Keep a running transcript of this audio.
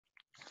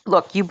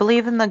Look, you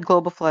believe in the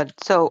global flood,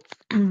 so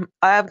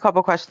I have a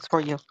couple questions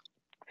for you.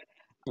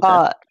 Okay.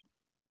 Uh,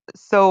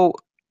 so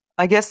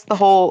I guess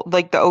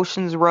the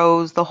oceans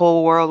rose, the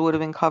whole world would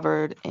have been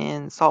covered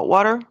in salt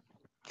water.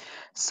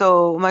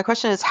 So my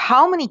question is,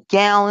 how many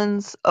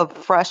gallons of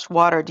fresh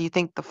water do you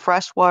think the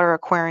freshwater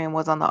aquarium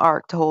was on the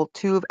Ark to hold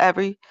two of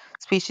every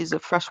species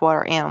of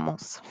freshwater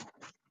animals?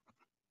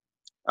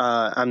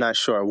 I'm not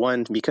sure.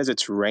 One, because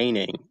it's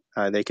raining,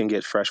 they can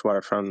get fresh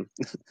water from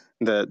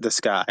the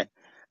sky,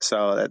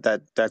 so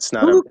that's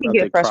not Who can a get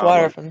big fresh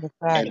water problem. from the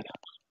sky? And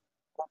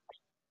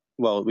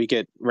well, we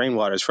get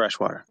rainwater as fresh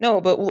water.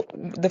 No, but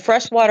the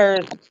freshwater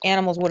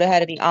animals would have had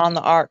to be on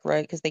the Ark,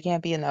 right? Because they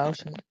can't be in the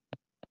ocean.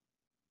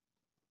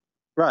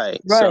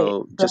 Right. Right.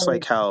 So just So,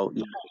 like how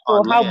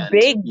so on how land,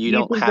 big you do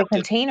you don't think the have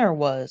to. container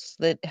was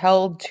that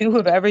held two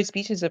of every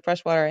species of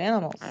freshwater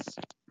animals?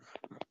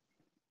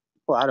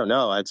 Well, I don't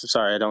know. I'm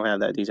sorry, I don't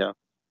have that detail.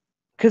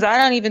 Because I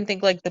don't even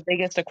think like the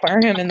biggest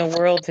aquarium in the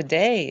world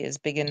today is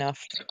big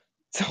enough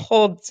to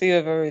hold two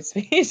of every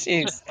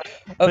species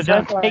of But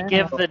freshwater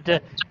animals.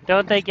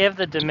 don't they give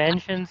the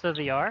dimensions of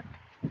the ark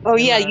Oh in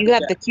yeah, the you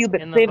have the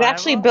cubit. in the They've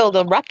actually Bible? built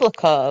a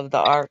replica of the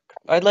Ark.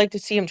 I'd like to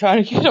see him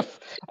trying to get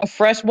a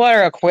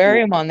freshwater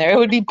Well, aquarium on there. It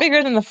would be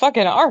bigger than the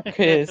fucking Ark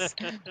is.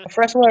 A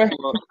freshwater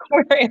well,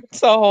 aquarium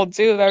to hold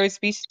two of every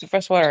species of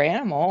freshwater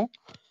animal.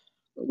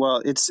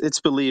 well,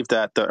 it's believed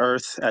that the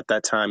Earth at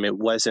that time it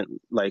wasn't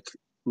like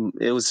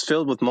it was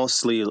filled with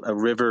mostly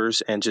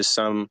rivers and just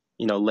some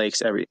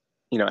lakes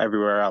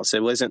everywhere else.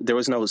 It wasn't there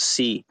was no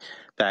sea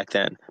back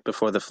then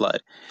before the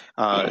flood.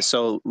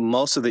 So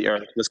most of the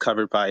Earth was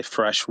covered by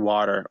fresh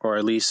water, or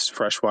at least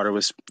fresh water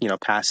was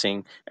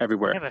passing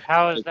everywhere. Yeah, but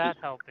how is that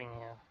helping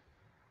you?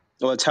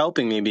 Well, it's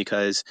helping me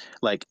because,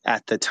 like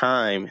at the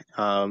time,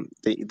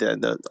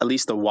 the at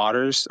least the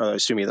waters,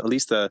 excuse me, at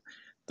least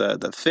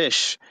the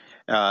fish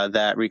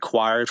that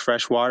required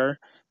fresh water,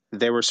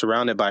 they were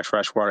surrounded by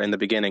fresh water in the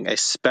beginning,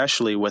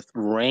 especially with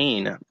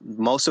rain.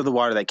 Most of the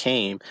water that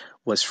came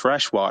was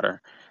fresh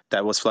water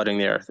that was flooding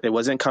the earth. It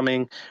wasn't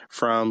coming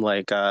from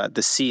like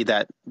the sea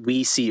that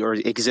we see or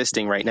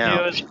existing right It now.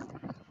 was.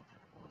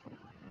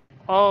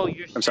 Oh,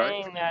 I'm sorry.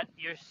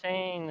 you're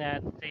saying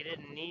that they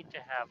didn't need to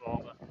have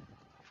all the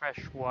fresh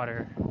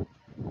water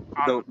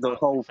on The the the boat.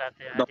 whole Is that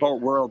the the idea? whole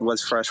world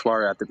was fresh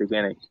water at the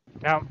beginning.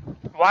 Now,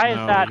 why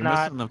is No, that you're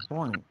not? missing the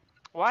point.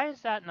 Why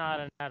is that not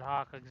an ad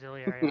hoc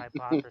auxiliary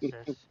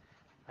hypothesis?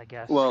 I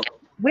guess. Well,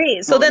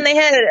 Wait, so well, then they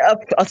had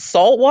a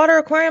saltwater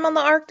aquarium on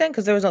the Ark then?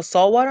 Because there was no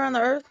salt water on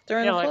the Earth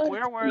during Yeah, the like flood?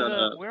 no,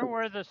 no. where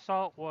were the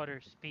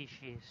saltwater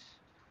species?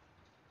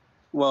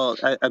 Well,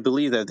 I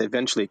believe that they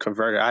eventually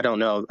converted. I don't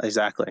know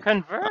exactly.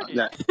 Converted.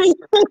 That,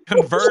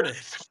 Converted.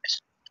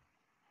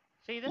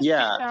 See,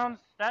 yeah.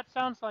 that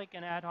sounds like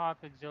an ad hoc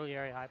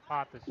auxiliary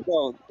hypothesis.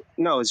 Well,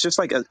 no, it's just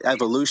like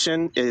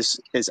evolution is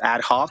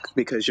ad hoc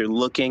because you're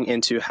looking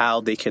into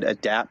how they could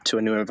adapt to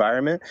a new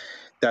environment.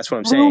 That's what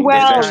I'm Blue saying.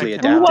 They whales, eventually Okay,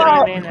 blue what adapted. do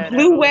you whale, mean that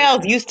blue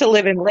whales evolution? used to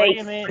live in What do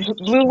you lakes. mean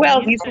Blue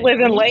whales used to live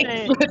in when you lakes,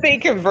 say but they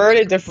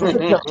converted to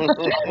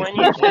when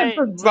you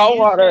say salt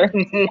water.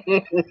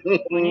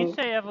 when you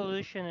say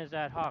evolution is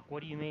ad hoc?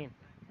 What do you mean?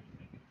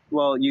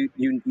 Well,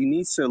 you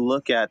need to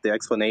look at the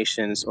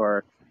explanations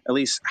or at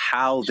least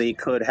how they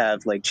could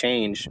have like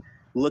changed,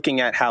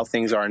 looking at how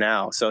things are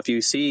now. So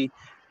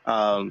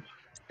um,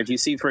 if you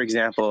see, for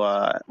example,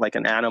 like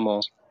an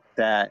animal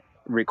that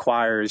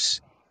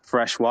requires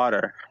fresh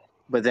water,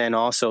 but then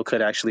also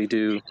could actually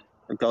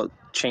go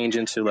change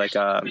into like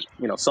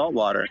salt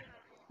water,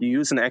 you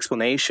use an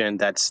explanation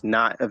that's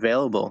not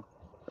available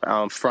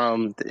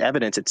from the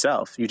evidence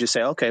itself. You just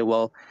say, okay,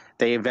 well,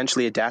 they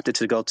eventually adapted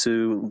to go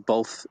to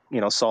both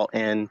salt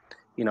and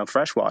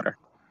fresh water.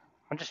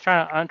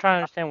 I'm trying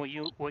to understand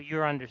what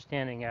you're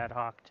understanding ad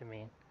hoc to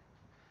mean.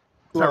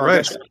 Not Well,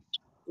 right. that's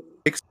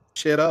Mix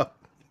shit up.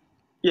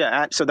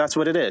 yeah. So that's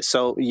what it is.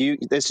 So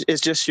this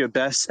is just your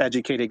best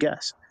educated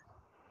guess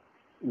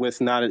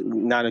with not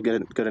a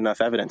good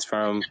enough evidence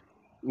from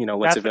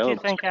what's That's what you available.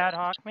 think ad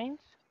hoc means?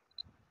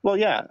 Well,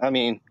 yeah. I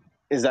mean,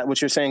 is that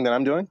what you're saying that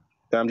I'm doing?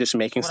 That I'm just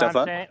making stuff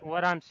up?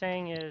 What I'm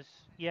saying is,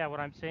 yeah, what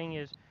I'm saying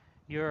is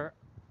you're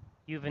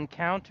you've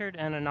encountered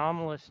an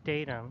anomalous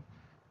datum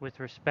with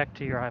respect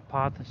to your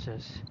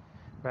hypothesis,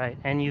 right?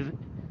 And you've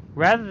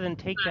rather than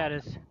take that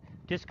as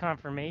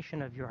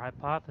disconfirmation of your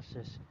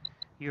hypothesis,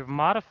 you've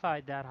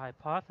modified that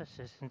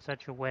hypothesis in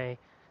such a way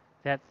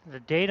that the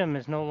datum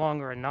is no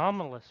longer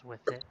anomalous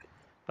with it,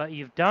 but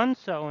you've done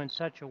so in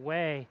such a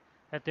way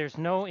that there's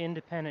no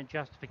independent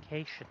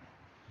justification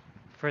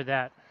for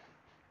that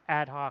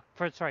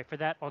for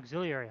that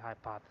auxiliary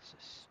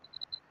hypothesis,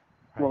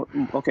 right? Well,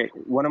 okay.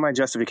 One of my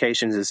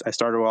justifications is I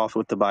started off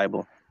with the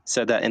Bible.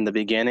 Said that in the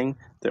beginning,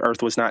 the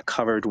earth was not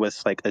covered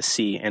with like a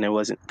sea, and it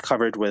wasn't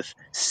covered with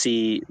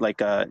sea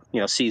like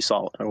sea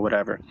salt or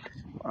whatever.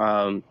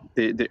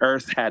 The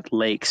earth had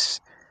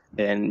lakes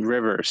and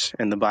rivers,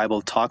 and the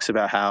Bible talks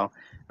about how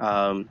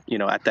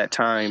at that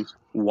time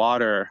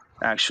water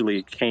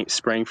actually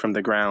sprang from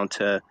the ground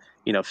to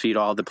feed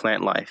all the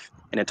plant life.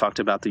 and it talked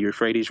about the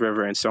Euphrates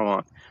River and so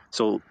on.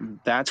 So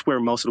that's where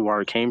most of the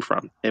water came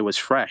from. It was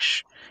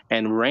fresh.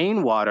 And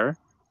rainwater,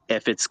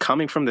 if it's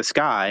coming from the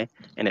sky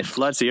and it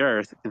floods the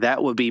earth,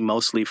 that would be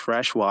mostly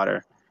fresh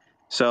water.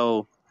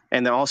 So,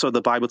 and then also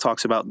the Bible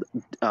talks about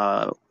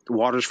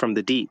waters from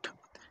the deep,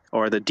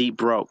 or the deep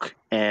broke,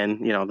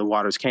 and the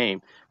waters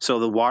came. So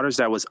the waters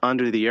that was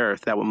under the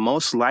earth, that would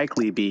most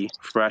likely be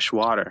fresh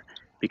water,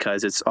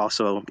 because it's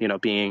also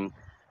being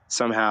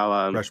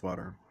somehow Fresh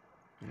water.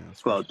 Yeah,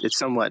 it's well, fresh. it's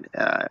somewhat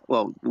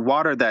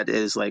water that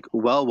is like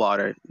well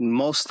water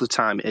most of the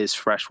time is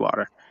fresh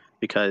water,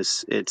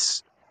 because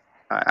it's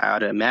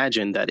I'd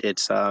imagine that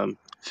it's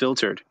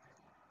filtered.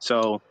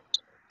 So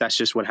that's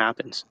just what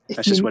happens.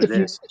 That's just what it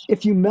is.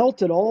 If you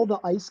melted all the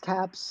ice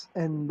caps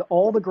and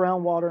all the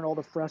groundwater and all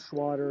the fresh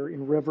water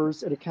in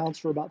rivers, it accounts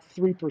for about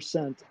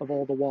 3% of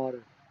all the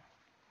water.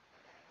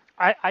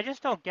 I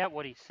just don't get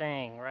what he's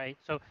saying, right?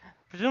 So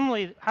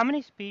presumably, how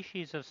many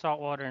species of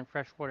saltwater and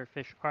freshwater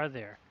fish are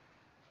there?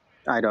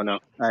 I don't know.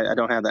 I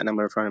don't have that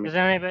number in front of me. Does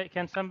anybody?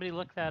 Can somebody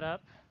look that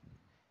up?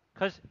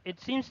 Because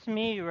it seems to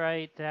me,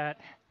 right,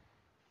 that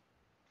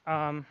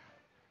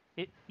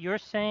you're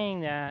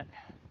saying that.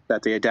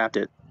 That they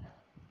adapted.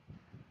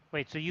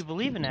 Wait, so you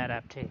believe in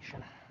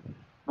adaptation?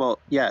 Well,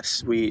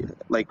 yes, we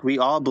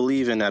all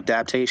believe in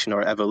adaptation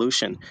or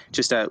evolution,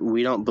 just that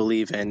we don't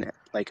believe in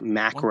like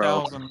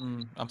macro.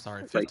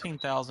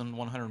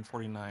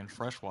 15,149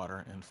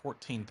 freshwater and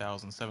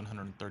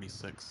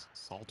 14,736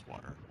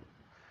 saltwater.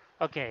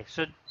 Okay,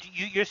 so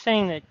you're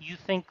saying that you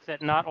think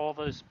that not all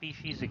those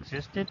species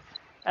existed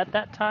at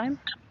that time?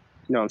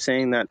 No, I'm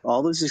saying that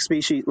all those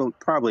species, well,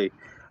 probably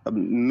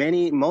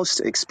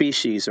most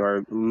species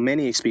or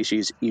many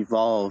species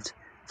evolved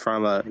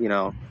from a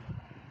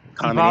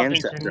common Evolved into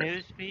ancestor.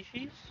 new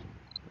species?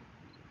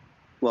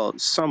 Well,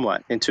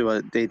 somewhat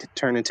they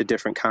turn into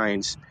different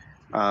kinds.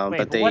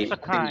 Wait, but what's a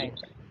kind?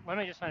 Let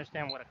me just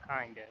understand what a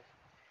kind is.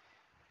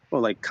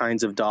 Well, like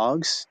kinds of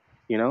dogs,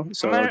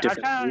 so I'm different trying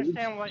to breeds.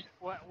 understand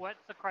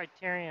what's the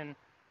criterion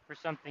for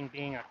something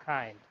being a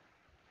kind.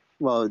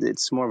 Well,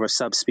 it's more of a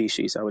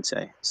subspecies, I would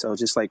say. So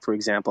just like, for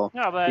example,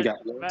 No, you but got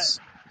wolves.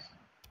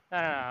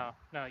 no.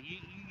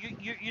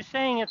 You're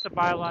saying it's a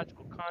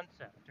biological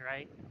concept,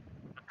 right?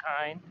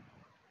 A kind.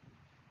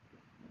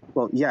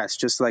 Well, yes,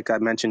 just like I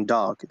mentioned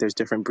dog. There's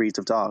different breeds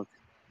of dog.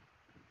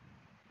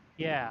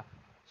 Yeah.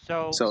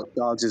 So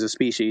dogs is a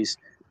species,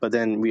 but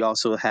then we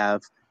also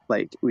have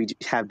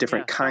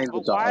different kinds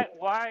of dogs.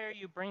 Why are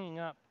you bringing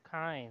up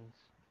kinds?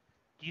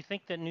 Do you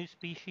think that new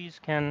species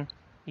can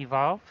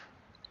evolve?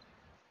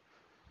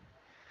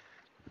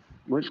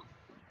 What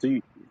do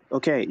you?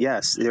 Okay,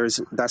 yes.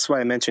 That's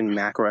why I mentioned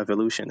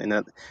macroevolution, and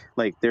that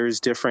there's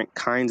different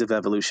kinds of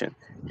evolution,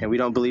 and we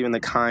don't believe in the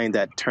kind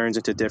that turns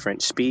into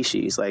different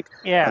species, like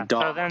a Yeah.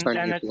 dog So then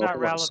turning it's into a not horse.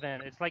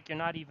 relevant. It's like you're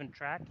not even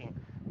tracking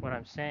what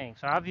I'm saying.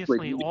 So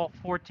obviously, all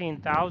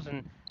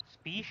 14,000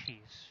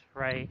 species,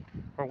 right,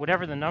 or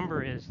whatever the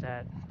number is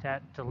that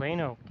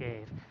Delano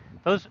gave,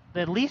 those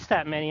at least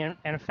that many, and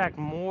in fact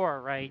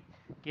more, right,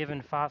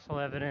 given fossil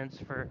evidence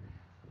for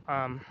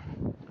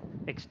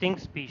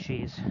extinct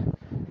species,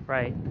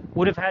 right,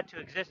 would have had to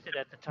existed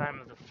at the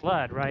time of the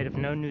flood, right, if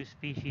no new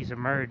species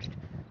emerged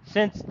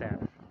since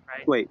then,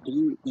 right? Wait, are That's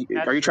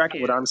you your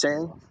tracking what view. I'm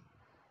saying?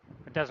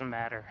 It doesn't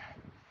matter.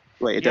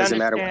 Wait, it Do you doesn't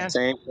matter what I'm understand?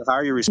 saying. How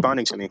are you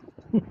responding to me?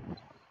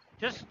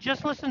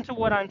 Just listen to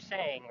what I'm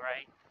saying,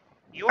 right?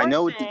 I You're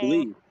know what you saying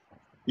believe.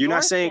 You're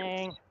not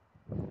saying.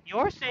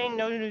 you're saying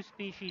no new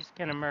species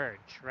can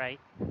emerge, right?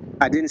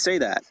 I didn't say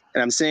that,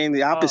 and I'm saying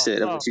the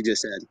opposite of what Oh, you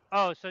just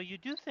said. so you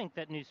do think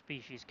that new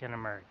species can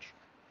emerge?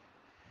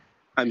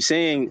 I'm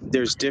saying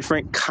there's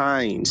different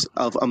kinds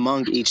of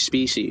among each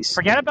species.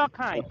 Forget about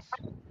kinds.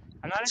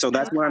 I'm not So interested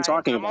that's in what I'm kinds.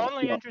 talking I'm about.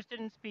 only interested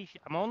in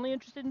species.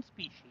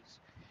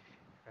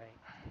 Right?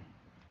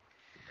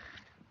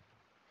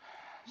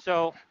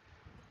 So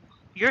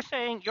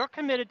you're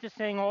committed to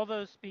saying all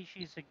those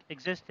species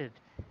existed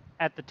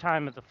at the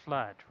time of the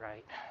flood,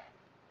 right?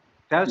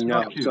 That's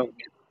No. not true.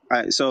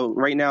 So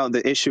right now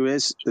the issue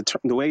is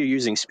the way you're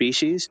using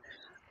species.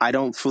 I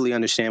don't fully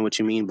understand what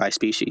you mean by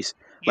species.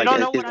 You Like,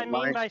 don't know is what I a mean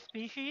lion? by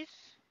species?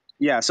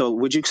 Yeah. So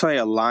would you say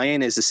a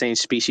lion is the same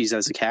species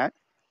as a cat?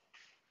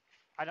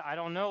 I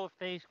don't know if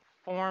they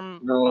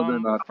form No, they're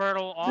not.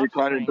 fertile They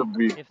can't offspring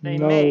interbreed. if they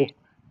No. mate.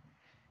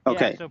 Yeah,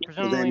 Okay. so So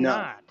presumably then no.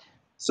 not.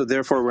 So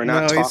therefore, we're Okay.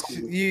 not No,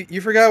 talking.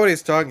 you forgot what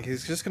he's talking.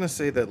 He's just gonna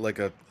say that like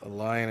a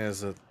lion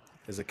is a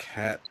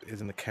cat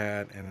isn't a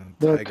cat and a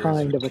They're tiger is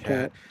a kind of a cat.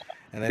 cat.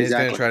 And then he's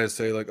gonna Exactly. try to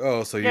say like,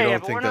 oh, so you Yeah,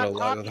 don't but we're think that not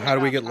talking how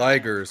do we about get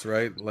kinds. ligers,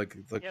 right? Like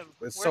Yeah,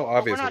 it's so but we're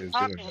obvious what not he's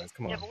doing, talking. guys.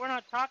 Come Yeah, on. but we're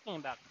not talking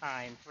about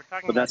kinds. We're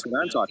talking But about that's what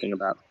I'm talking species.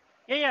 about.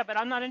 Yeah, but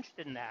I'm not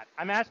interested in that.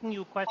 I'm asking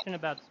you a question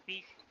about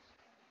species.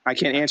 I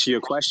can't answer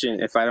your question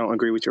if I don't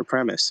agree with your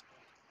premise.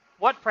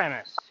 What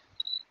premise?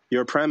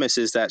 Your premise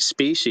is that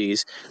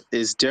species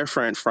is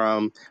different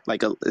from,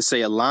 like, let's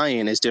say a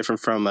lion is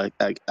different from a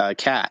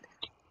cat.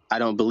 I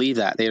don't believe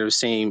that. They're the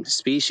same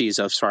species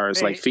as far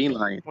as like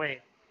feline.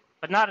 Wait,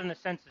 but not in the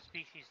sense of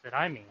species that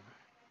I mean.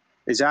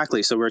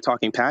 Exactly. So we're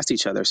talking past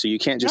each other. So you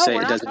can't just No, say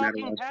we're it not doesn't matter.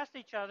 talking past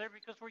each other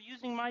because we're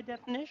using my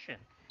definition.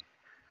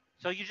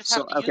 So you just So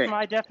have to use okay.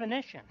 my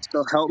definition.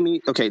 So help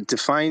me. Okay,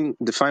 define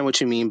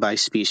what you mean by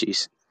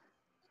species.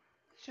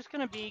 It's just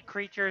going to be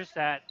creatures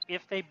that,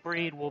 if they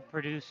breed, will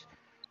produce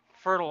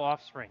fertile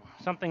offspring,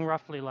 something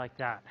roughly like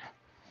that.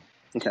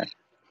 Okay.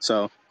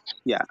 So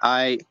yeah,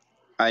 I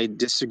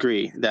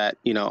disagree that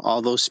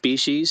all those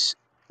species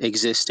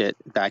existed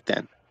back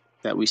then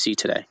that we see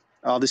today.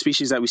 All the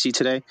species that we see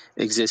today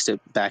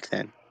existed back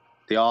then.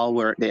 They all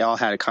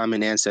had a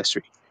common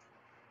ancestry,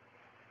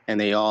 and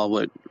they all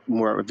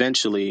were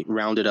eventually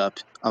rounded up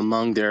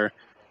among their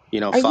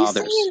Are you fathers.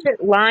 saying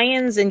that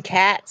lions and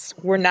cats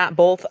were not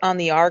both on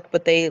the ark,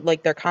 but they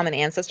like their common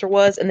ancestor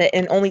was, and that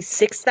in only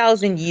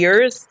 6,000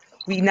 years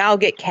we now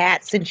get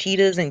cats and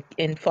cheetahs and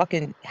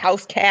fucking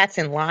house cats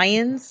and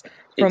lions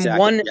from Exactly.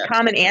 one Yes.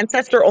 common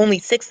ancestor only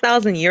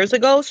 6,000 years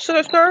ago,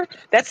 sir?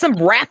 That's some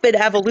rapid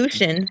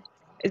evolution.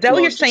 Is that what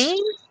Well, you're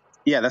saying?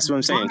 yeah, that's what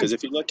I'm saying. Because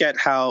if you look at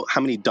how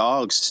many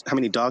dog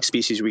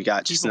species we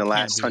got just in People the can't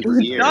last be 100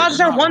 years. Dogs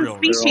they're are not one real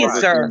They're all species, the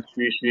Right. sir. same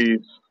species.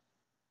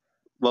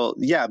 Well,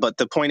 yeah, but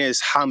the point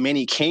is, how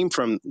many came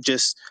from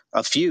just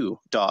a few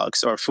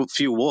dogs or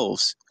few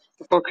wolves?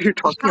 What the fuck are you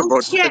A talking house about?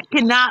 cat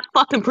cannot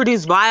fucking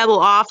produce viable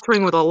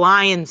offspring with a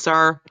lion,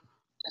 sir.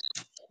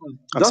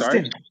 I'm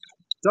sorry.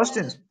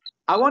 Justin,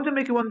 I want to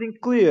make one thing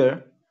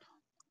clear.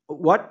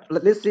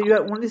 Let's say you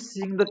are only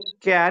seeing the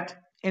cat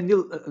and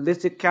the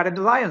let's say cat and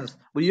the lions,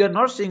 but you are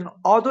not seeing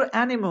other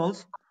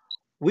animals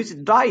which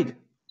died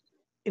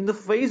in the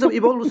phase of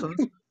evolution,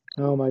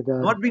 Oh my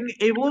God. not being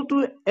able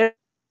to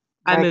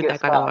I Make moved it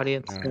that guy to stop.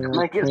 audience. Yeah,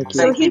 Make it. thank So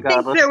you. Thank you, he thinks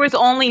Gabus. there was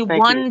only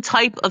Thank you. one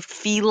type of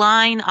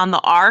feline on the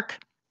ark,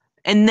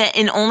 and that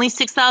in only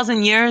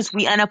 6,000 years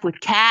we end up with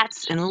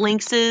cats and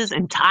lynxes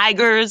and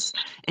tigers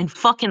and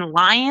fucking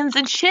lions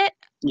and shit?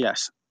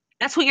 Yes,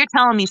 That's what you're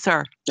telling me,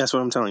 sir. that's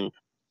what I'm telling you.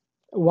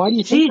 Why do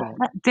you think Gee, that?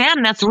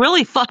 damn, that's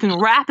really fucking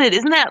rapid.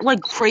 Isn't that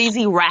like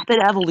crazy rapid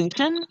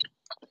evolution?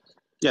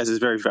 Yes, it's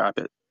very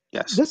rapid.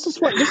 Yes. This is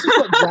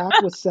what Zach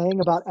was saying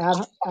about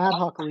ad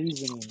hoc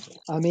reasoning.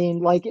 I mean,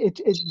 like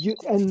you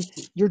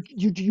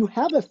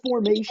have a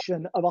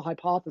formation of a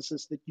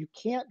hypothesis that you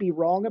can't be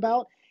wrong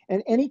about,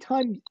 and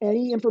anytime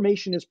any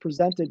information is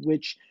presented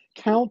which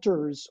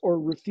counters or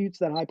refutes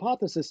that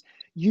hypothesis,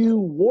 you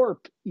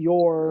warp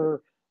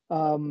your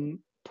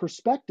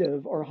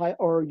perspective or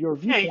your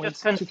Yeah, you just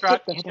viewpoints to fit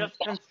construct. the You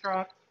just hypothesis.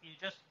 construct. You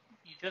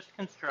just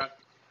construct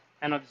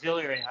an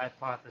auxiliary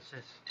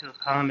hypothesis to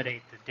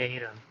accommodate the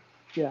data,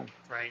 Yeah.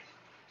 right?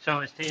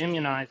 So as to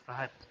immunize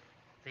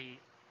the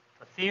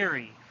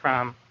theory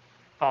from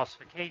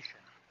falsification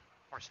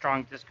or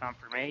strong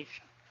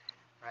disconfirmation,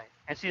 right?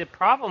 And see, the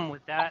problem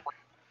with that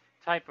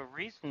type of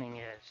reasoning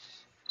is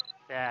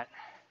that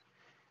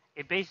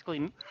it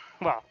basically,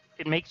 well,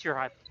 it makes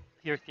your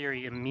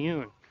theory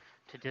immune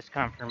to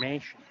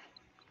disconfirmation.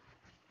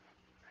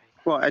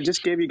 Well, I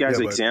just gave you Yeah, guys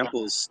but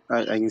examples.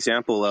 An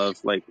example of,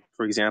 like,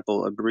 for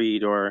example, a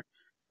breed or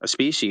a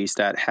species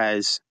that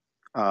has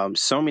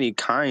so many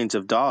kinds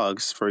of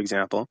dogs. For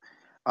example,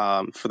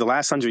 for the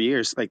last 100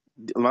 years, like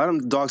a lot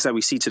of the dogs that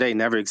we see today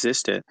never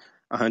existed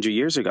 100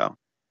 years ago.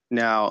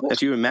 Now, Well,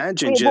 if you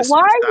imagine wait, but just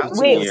why are a you, thousand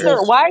wait, sir,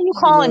 years, why are you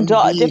calling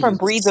different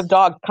breeds of Monkeys.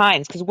 dog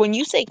kinds? Because when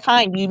you say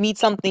kind, you mean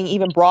something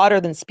even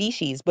broader than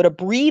species. But a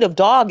breed of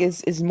dog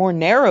is more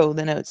narrow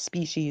than a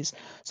species.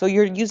 So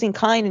you're using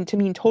kind to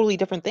mean totally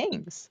different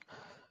things.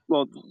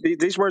 well,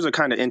 these words are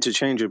kind of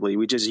interchangeably.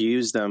 We just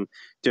use them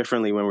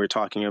differently when we're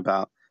talking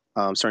about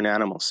certain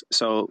animals.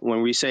 So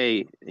when we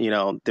say,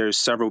 there's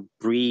several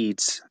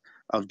breeds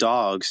of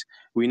dogs,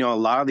 we know a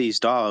lot of these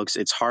dogs,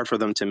 it's hard for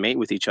them to mate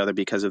with each other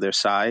because of their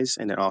size.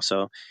 And then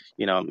also,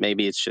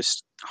 maybe it's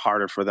just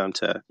harder for them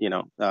to,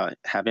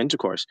 have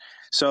intercourse.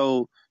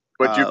 So,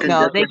 But you can No,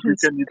 get they them. can.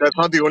 That's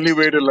not the only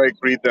way to like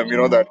breed them. You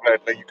know that, right?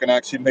 Like you can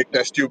actually make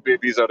test tube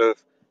babies out of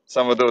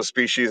some of those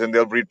species, and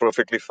they'll breed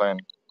perfectly fine.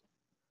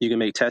 you can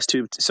make test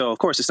tubes. So of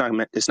course it's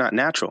not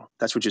natural.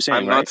 That's what you're saying,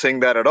 I'm not right?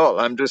 saying that at all.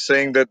 I'm just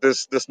saying that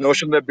this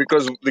notion that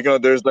because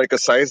there's like a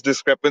size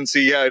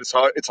discrepancy, yeah, it's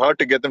hard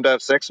to get them to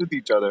have sex with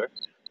each other,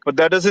 but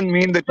that doesn't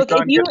mean that you Look, if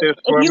can't you get their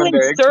if sperm you and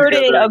their eggs inserted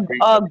together and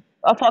breed them.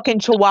 a fucking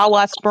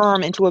Chihuahua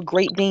sperm into a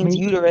Great I Dane's mean,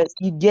 uterus,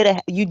 you'd get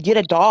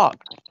a dog.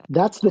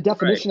 that's the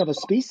Right. definition of a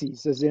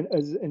species, as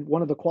in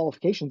one of the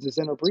qualifications is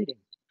interbreeding.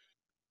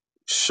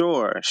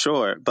 Sure.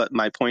 But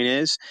my point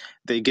is,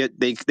 they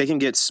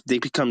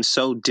become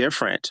so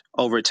different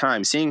over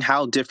time. Seeing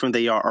how different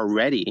they are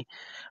already,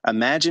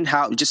 imagine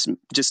how just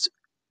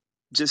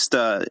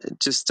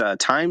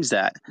times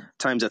that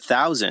times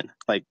 1,000,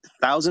 like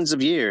thousands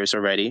of years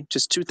already,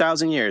 just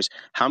 2,000 years.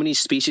 How many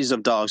species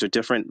of dogs or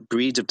different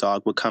breeds of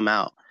dog would come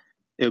out?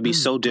 It would be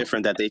so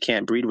different that they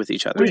can't breed with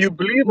each So other. Wait, you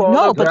believe all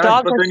no, of but that,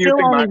 dogs but are then you still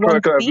think only one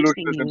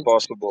macroevolution is species.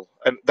 impossible,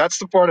 and that's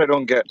the part I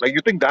don't get. Like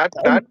you think that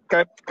And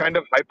kind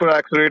of hyper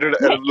accelerated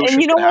yeah, and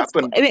evolution you know can what's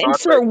happen, but and not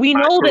sir, like we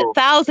know that macro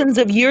thousands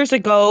of evolution. years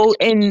ago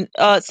in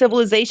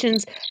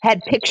civilizations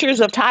had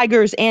pictures of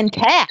tigers and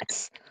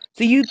cats.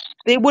 So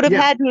they would have Yeah,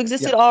 had to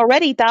yeah, existed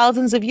already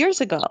thousands of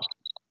years ago.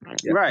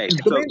 yeah. Right. And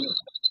the So main thing,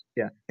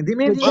 yeah, and the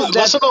main But thing is that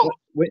Let's talk about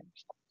when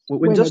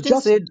wait a minute, Justin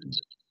said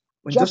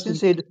when Justin Justin.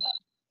 said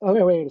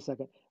Okay, wait a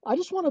second. I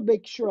just want to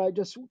make sure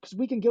because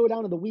we can go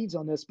down in the weeds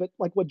on this, but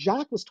like what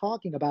Jack was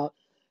talking about,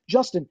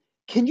 Justin,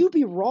 can you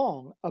be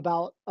wrong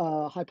about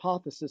a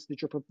hypothesis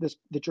that you're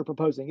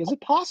proposing? Is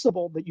it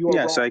possible that you are yes,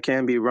 wrong? I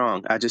can be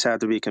wrong. I just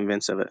have to be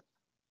convinced of it.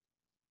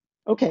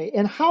 Okay,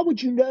 and how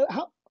would you know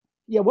how?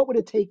 Yeah, what would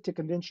it take to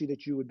convince you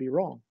that you would be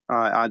wrong?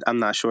 I'm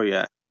not sure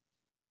yet.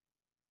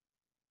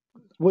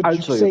 Would I'll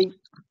you show you. say?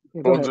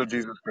 Yeah, go bones ahead. of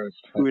Jesus Christ.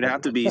 We would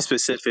have to be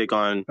specific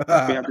on.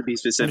 We have to be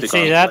And specific see,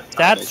 on what topic.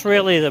 that's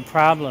really the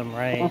problem,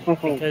 right?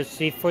 Because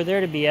see, for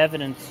there to be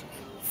evidence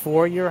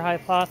for your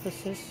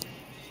hypothesis,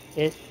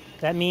 it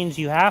that means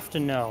you have to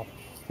know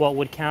what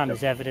would count Yeah,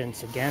 as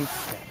evidence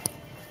against it,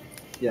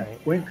 yeah.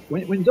 right?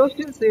 When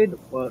Justin said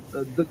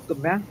the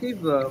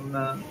massive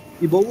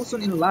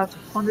evolution in the last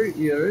 100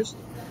 years,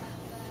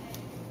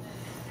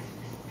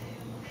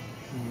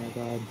 Oh my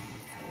God.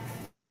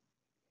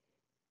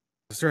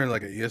 Is there in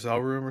like an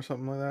ESL room or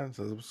something like that?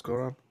 So what's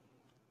going on?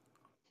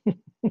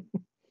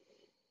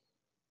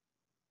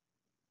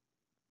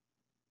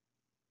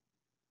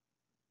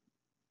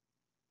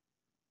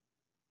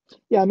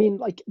 Yeah, I mean,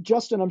 like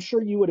Justin, I'm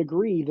sure you would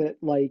agree that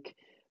like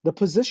the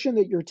position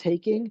that you're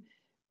taking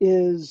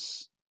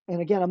is,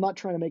 and again, I'm not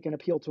trying to make an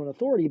appeal to an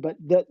authority, but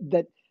that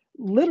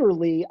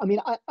literally, I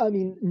mean,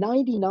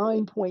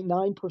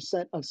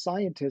 99.9% of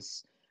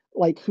scientists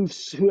like who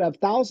have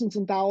thousands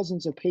and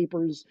thousands of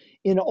papers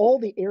in all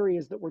the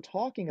areas that we're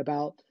talking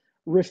about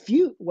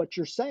refute what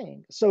you're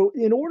saying. So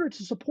in order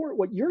to support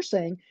what you're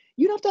saying,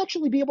 you'd have to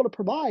actually be able to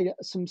provide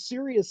some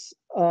serious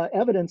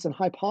evidence and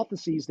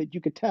hypotheses that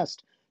you could test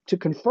to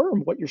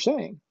confirm what you're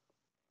saying.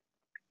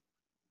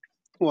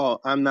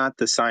 Well, I'm not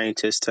the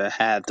scientist to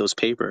have those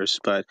papers,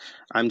 but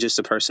I'm just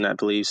a person that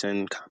believes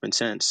in common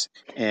sense.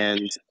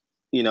 And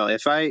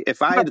if I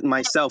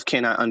myself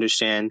cannot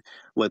understand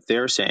what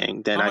they're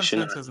saying, then I Common should not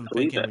sense isn't believe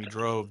thinking it. we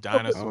drove no,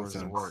 but, Common dinosaurs to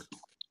sense. work.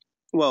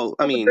 Well,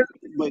 I no, but mean,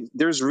 but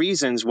there's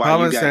reasons why you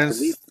Common guys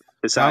believe sense. it,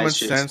 besides Common just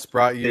sense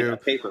brought they you.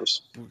 have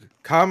papers.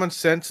 Common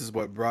sense is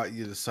what brought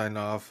you to sign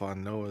off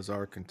on Noah's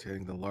Ark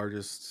containing the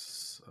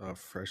largest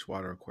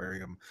freshwater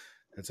aquarium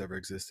that's ever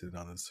existed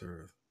on this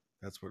earth.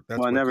 That's what. Well,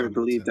 That's I where never common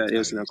believed that sense it got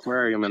was an you.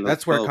 aquarium in the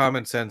That's where boat.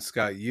 common sense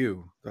got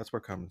you. That's where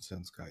common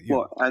sense got you.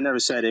 Well, I never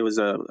said it was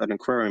an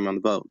aquarium on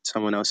the boat.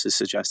 Someone else is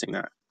suggesting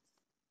that.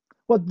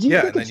 Well, do you Yeah,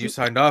 think and then it's you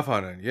signed off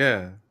on it.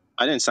 Yeah.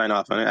 I didn't sign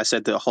off on it. I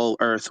said the whole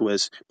Earth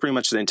was pretty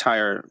much the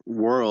entire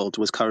world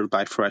was covered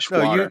by fresh No,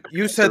 water.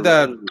 you The said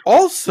that rain.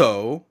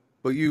 also,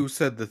 but you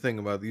said the thing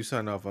about you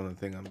signed off on the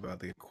thing about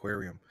the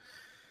aquarium.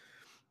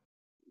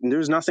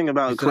 There's nothing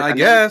You about. said I I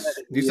never said guess.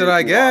 it You said needed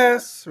I water.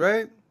 guess,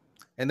 right?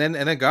 And then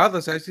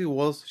Godless actually,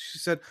 well, she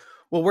said,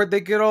 well, where'd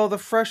they get all the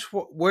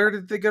where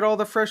did they get all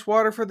the fresh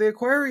water for the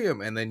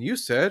aquarium? And then you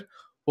said,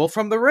 well,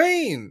 from the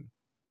rain.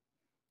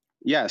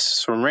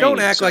 Yes, from Don't rain.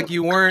 act So like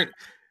you weren't.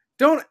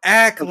 Don't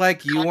act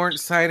like you weren't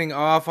signing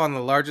off on the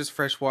largest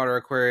freshwater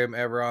aquarium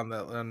ever on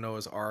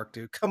Noah's Ark,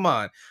 dude. Come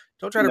on.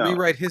 Don't try to no,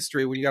 rewrite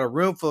history when you got a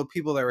room full of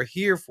people that were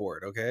here for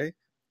it, okay?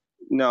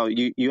 no.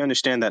 You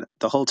understand that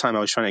the whole time I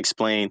was trying to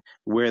explain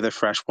where the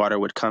fresh water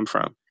would come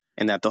from,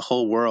 and that the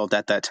whole world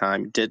at that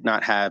time did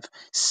not have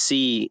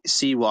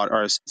seawater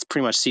or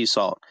pretty much sea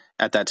salt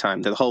at that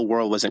time. The whole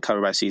world wasn't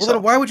covered by sea Well, then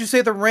salt. why would you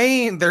say the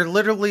rain? They're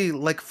literally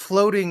like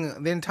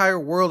floating. The entire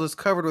world is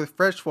covered with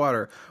fresh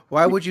water.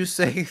 Why would you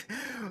say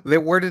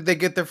that? Where did they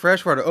get the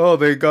fresh water? Oh,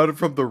 they got it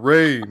from the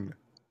rain.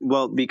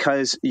 Well,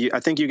 because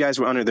I think you guys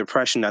were under the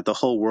impression that the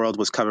whole world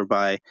was covered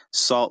by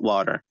salt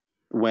water,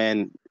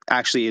 when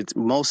actually it's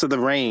most of the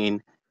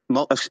rain,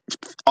 mo-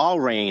 all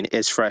rain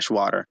is fresh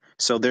water.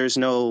 So there's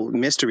no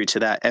mystery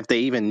to that if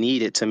they even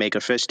need it to make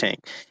a fish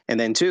tank. And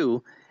then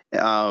two,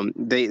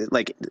 they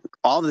like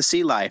all the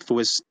sea life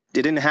was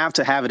they didn't have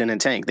to have it in a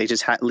tank. They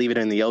just leave it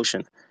in the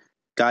ocean.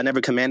 God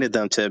never commanded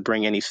them to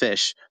bring any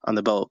fish on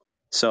the boat.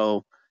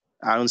 So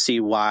I don't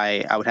see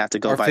why I would have to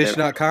go Are by their. fish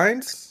not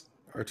kinds?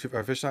 Are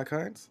fish not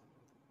kinds?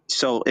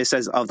 So it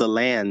says of the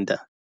land.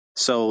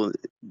 So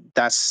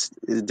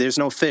there's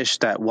no fish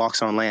that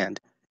walks on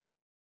land,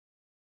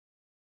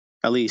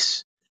 at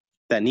least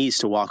that needs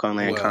to walk on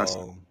land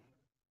constantly,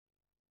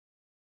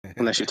 Well,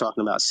 unless you're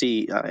talking about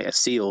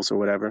seals or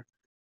whatever.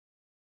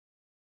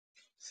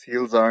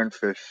 Seals aren't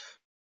fish.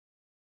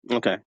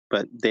 Okay,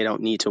 but they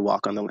don't need to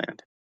walk on the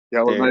land.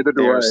 Yeah, well, They're neither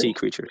do they're I. sea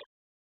creatures.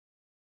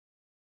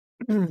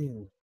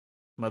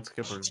 Mud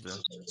skippers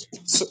do.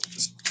 So,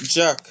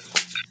 Jack,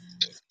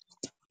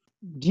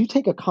 do you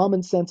take a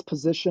common sense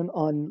position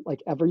on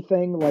like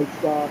everything, like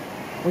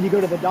when you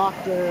go to the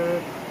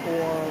doctor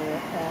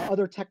or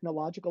other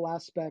technological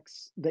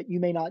aspects that you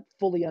may not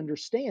fully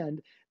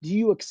understand? Do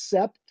you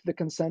accept the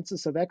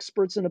consensus of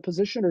experts in a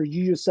position, or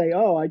you just say,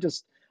 "Oh, I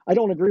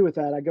don't agree with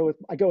that. I go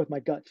with my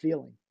gut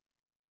feeling."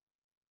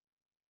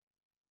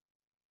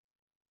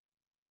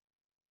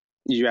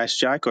 You ask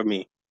Jack or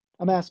me?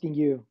 I'm asking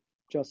you,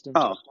 Justin.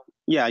 Oh,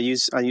 Yeah, I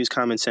use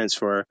common sense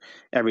for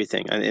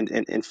everything. And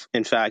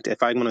in fact,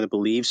 if I'm going to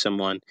believe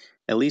someone,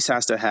 at least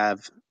has to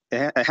have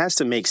it has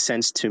to make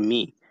sense to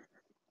me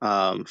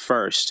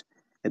first.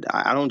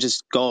 I don't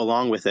just go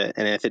along with it,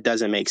 and if it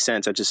doesn't make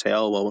sense, I just say,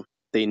 "Oh well,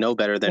 they know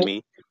better than Well,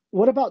 me."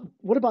 what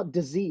about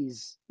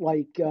disease?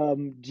 Like,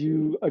 do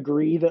you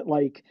agree that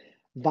like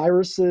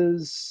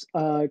viruses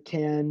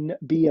can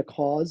be a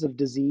cause of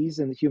disease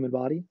in the human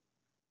body?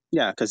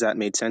 Yeah, because that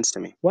made sense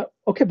to me. What?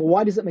 Okay, but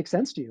why does it make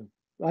sense to you?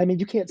 I mean,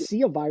 you can't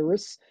see a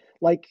virus.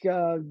 Like,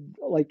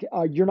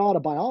 you're not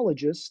a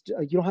biologist.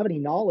 You don't have any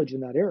knowledge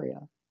in that area.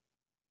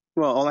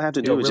 Well, all I have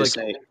to Yo, do is really, just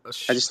say,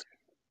 I just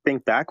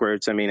think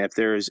backwards. I mean, if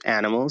there's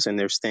animals and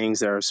there's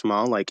things that are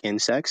small, like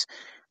insects,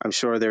 I'm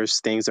sure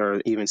there's things that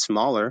are even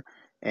smaller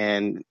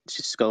and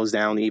just goes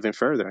down even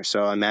further.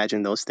 So I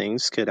imagine those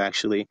things could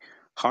actually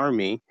harm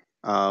me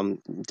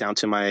down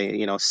to my,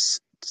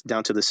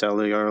 down to the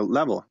cellular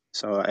level.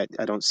 So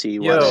I don't see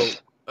why that yo,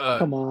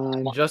 Come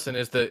on. Justin,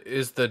 is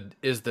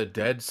the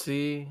Dead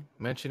Sea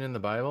mentioned in the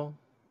Bible?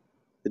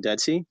 the Dead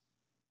Sea.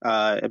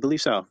 I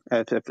believe so.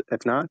 If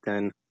not,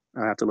 then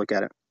I have to look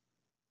at it.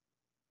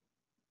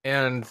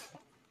 And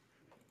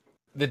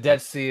the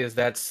Dead Sea is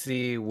that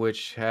sea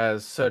which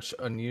has such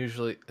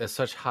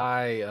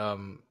high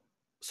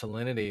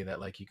salinity that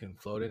like you can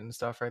float it and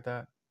stuff like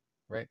that,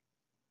 right?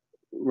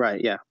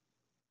 Right. Yeah.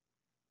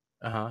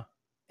 Uh-huh.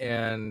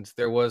 And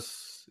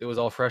it was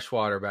all fresh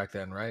water back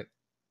then, right?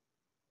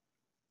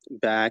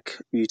 Back,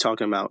 you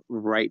talking about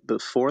right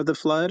before the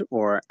flood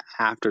or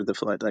after the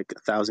flood, like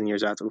 1,000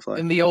 years after the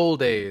flood? In the old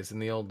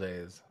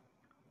days,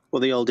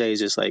 Well, the old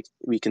days is like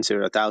we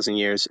consider 1,000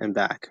 years and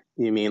back.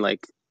 You mean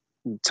like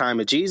time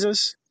of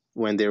Jesus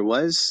when there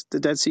was the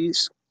Dead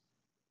Seas,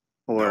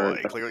 No, or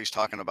clearly he's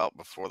talking about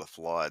before the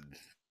flood.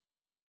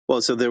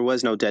 well, so there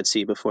was no Dead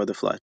Sea before the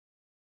flood.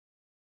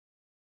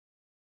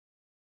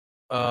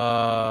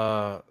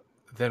 Uh,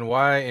 then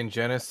why in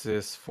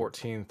Genesis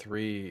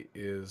 14:3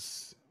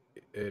 is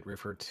it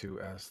referred to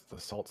as the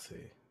Salt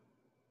Sea?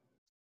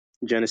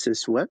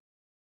 Genesis what?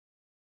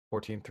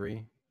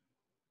 14:3,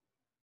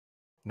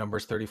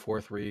 Numbers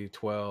 34:3,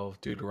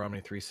 12,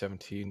 Deuteronomy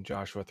 3:17,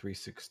 Joshua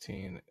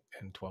 3:16,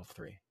 and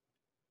 12:3.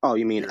 Oh,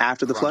 you mean Your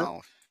after the flood?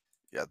 chrono,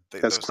 yeah,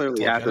 That's those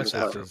clearly Well, take after the place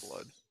flood. after the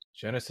flood.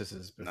 Genesis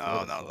is before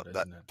No, the no, flood,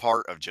 that isn't it?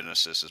 part of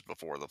Genesis is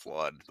before the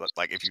flood. But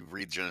like, if you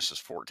read Genesis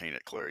 14,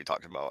 it clearly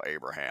talks about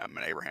Abraham,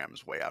 and Abraham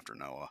is way after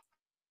Noah.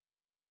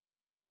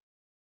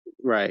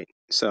 Right.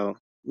 So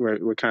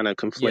we're kind of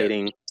Yeah.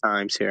 conflating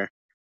times here.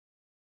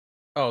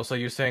 Oh, so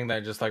you're saying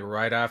that just like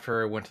right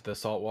after it went to the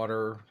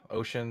saltwater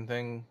ocean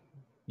thing,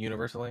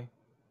 universally?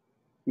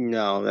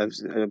 No,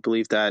 I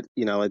believe that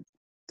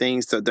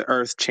things that the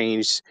Earth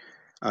changed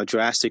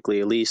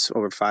drastically, at least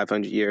over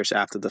 500 years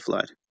after the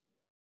flood.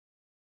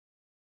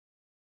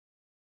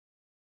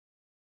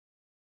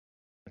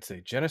 Let's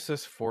see,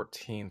 Genesis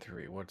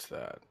 14:3. What's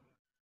that?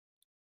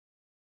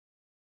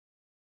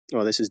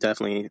 Well, this is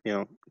definitely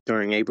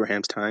during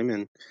Abraham's time,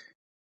 and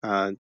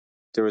uh,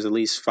 there was at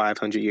least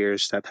 500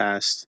 years that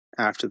passed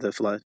after the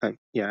flood.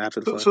 Yeah,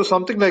 after the So, flood. so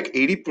something like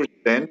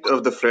 80%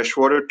 of the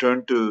freshwater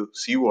turned to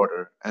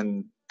seawater,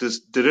 and this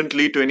didn't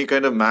lead to any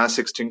kind of mass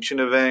extinction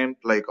event.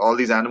 Like all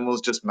these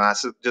animals just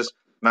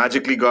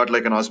magically got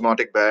like an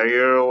osmotic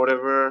barrier or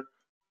whatever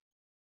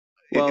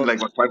in Well, like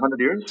what 500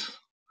 years.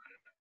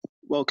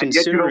 well, And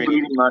yet you don't considering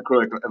believe in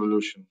macro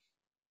evolution.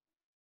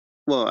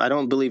 well, I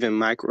don't believe in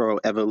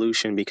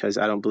microevolution because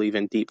I don't believe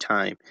in deep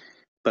time,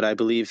 but I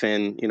believe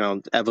in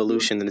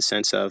evolution in the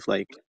sense of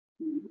like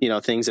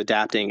things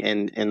adapting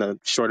in a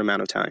short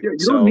amount of time. Yeah,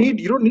 So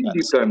you don't need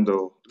deep yes, time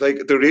though.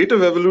 Like the rate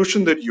of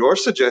evolution that you're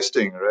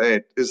suggesting,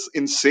 right, is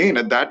insane.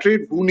 At that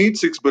rate, who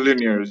needs 6 billion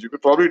years? You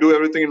could probably do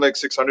everything in like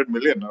 600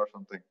 million or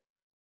something,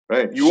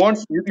 right? You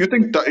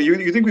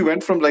think we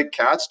went from like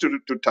cats to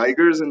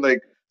tigers in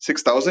like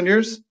 6,000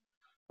 years?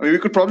 I mean, we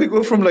could probably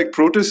go from like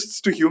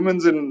protists to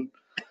humans in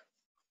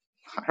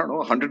I don't know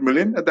 100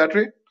 million at that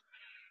rate.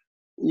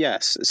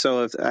 yes.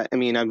 So if I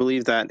mean, I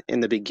believe that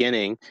in the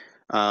beginning,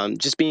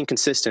 just being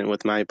consistent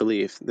with my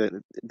belief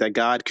that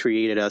God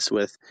created us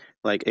with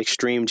like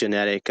extreme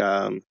genetic,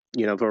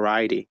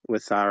 variety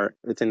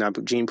within our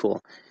gene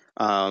pool,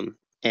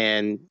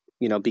 and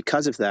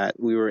because of that,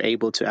 we were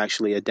able to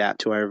actually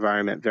adapt to our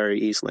environment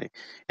very easily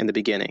in the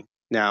beginning.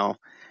 Now,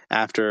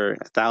 after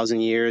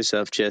 1,000 years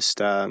of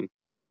just,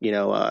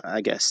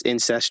 I guess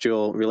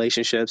ancestral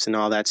relationships and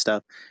all that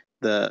stuff,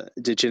 the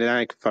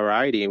genetic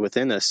variety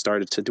within us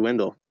started to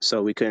dwindle.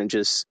 So we couldn't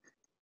just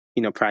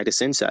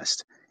practice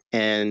incest,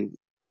 and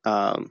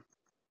um,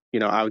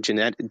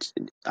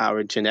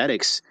 our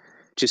genetics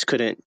just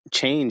couldn't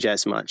change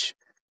as much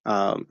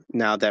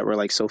now that we're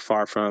like so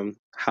far from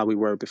how we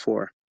were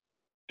before.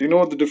 Do you know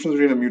what the difference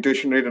between a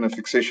mutation rate and a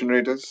fixation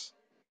rate is?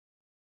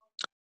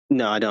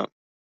 No, I don't.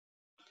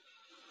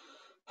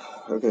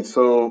 Okay,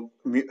 so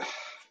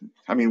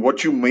I mean,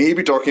 what you may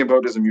be talking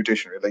about is a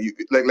mutation rate.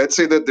 Like let's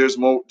say that there's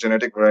more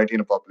genetic variety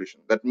in a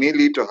population that may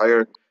lead to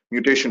higher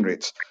mutation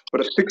rates.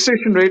 But a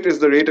fixation rate is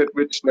the rate at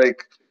which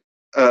like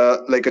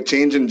like a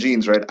change in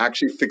genes, right,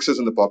 actually fixes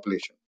in the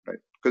population, right?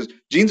 Because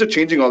genes are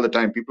changing all the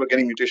time. People are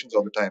getting mutations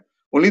all the time.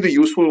 Only the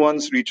useful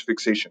ones reach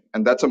fixation,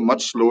 and that's a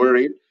much slower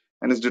rate,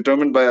 and is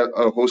determined by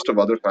a host of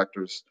other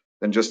factors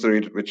than just the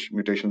rate at which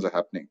mutations are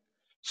happening.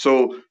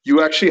 So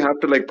you actually have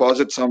to like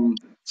posit some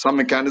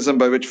mechanism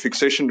by which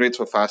fixation rates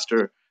were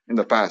faster in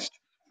the past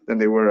than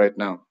they were right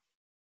now.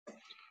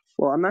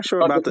 Well, I'm not sure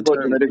Not about just the about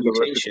term genetic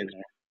mutation.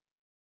 diversity.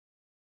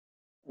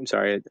 I'm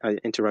sorry, I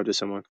interrupted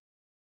someone.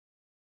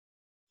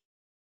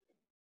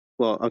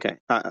 Well, okay.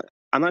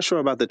 I'm not sure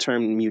about the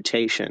term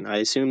mutation. I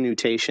assume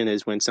mutation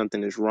is when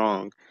something is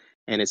wrong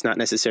and it's not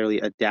necessarily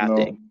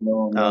adapting.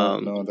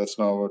 No, that's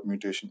not what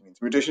mutation means.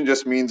 Mutation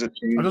just means a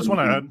I change just in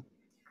want to gene. add.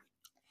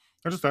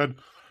 I just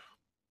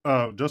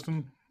add,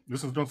 Justin.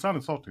 This is don't sound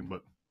insulting,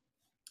 but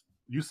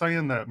you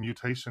saying that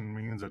mutation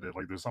means that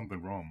like there's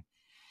something wrong.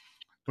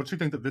 Don't you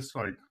think that this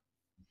like?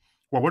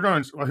 Well, we're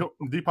going.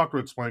 Deepak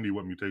will explain to you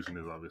what mutation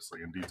is,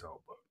 obviously, in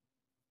detail. But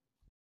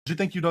do you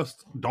think you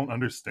just don't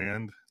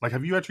understand? Like,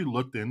 have you actually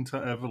looked into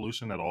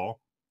evolution at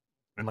all,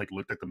 and like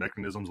looked at the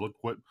mechanisms? Look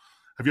what.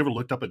 Have you ever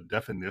looked up a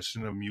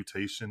definition of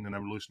mutation in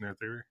evolutionary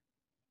theory?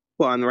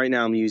 Well, right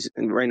now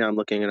I'm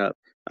looking it up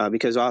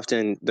because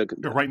often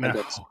Right I now.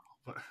 guess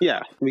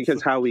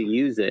because how we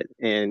use it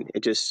and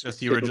it just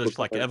you were typical. just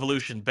like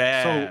evolution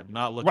bad,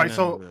 not looking right,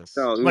 into this.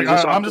 No, we like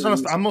just I'm often just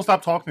use. I'm gonna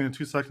stop talking in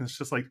 2 seconds. It's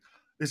just like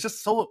it's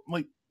just so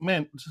like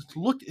man, just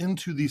look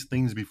into these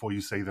things before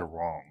you say they're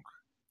wrong.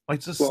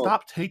 Like just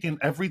stop taking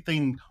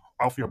everything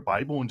off your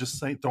Bible and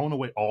just throwing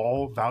away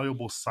all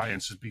valuable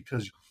science just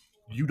because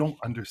you don't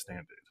understand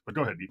it. But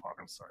go ahead, Deepak.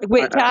 I'm sorry.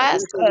 Wait, can I I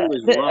ask didn't say he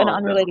was an wrong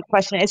though. unrelated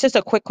question? It's just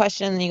a quick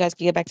question, and you guys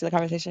can get back to the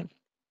conversation.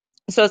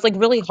 So it's like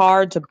really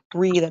hard to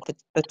breathe at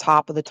the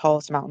top of the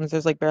tallest mountains.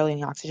 There's like barely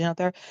any oxygen out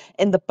there.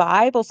 And the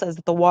Bible says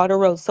that the water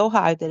rose so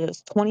high that it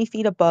was 20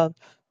 feet above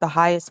the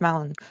highest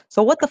mountain.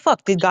 So what the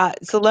fuck did God?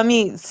 So let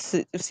me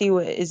see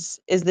what is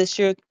this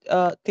your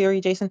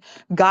theory, Jason?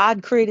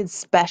 God created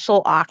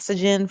special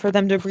oxygen for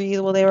them to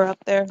breathe while they were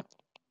up there.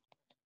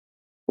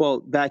 Well,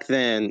 back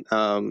then,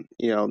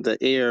 the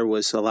air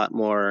was a lot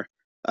more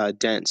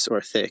dense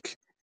or thick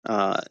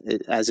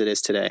as it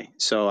is today.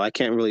 So I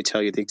can't really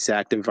tell you the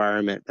exact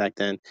environment back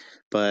then,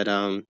 but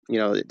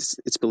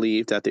it's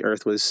believed that the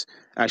Earth was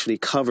actually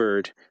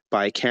covered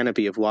by a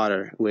canopy of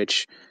water,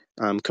 which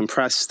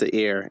compressed the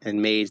air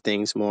and made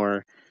things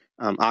more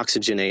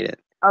oxygenated.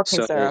 Okay,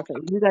 So sir. Okay,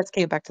 you guys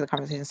can get back to the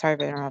conversation. Sorry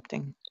for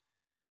interrupting.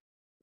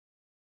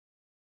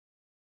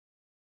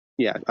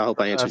 yeah, I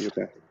hope I answered your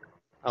question.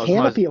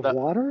 Canopy of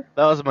water?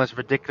 That was the most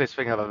ridiculous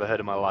thing I've ever heard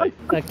in my life.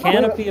 A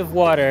canopy of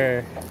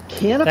water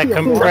Canopy that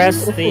of water?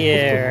 compressed the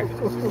air.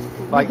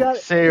 Like,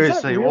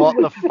 seriously, really what what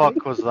the you think?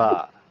 fuck was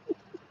that?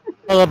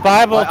 Well, the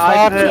Bible Like,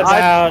 talks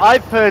about.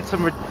 I've heard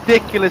some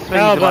ridiculous things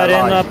No, in my but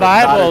in life. the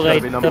But that Bible, is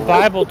gotta be number the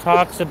one. Bible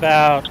talks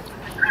about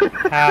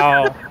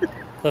how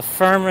the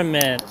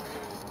firmament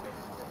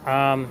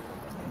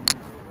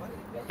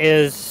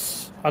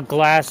is a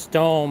glass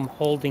dome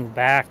holding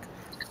back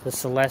the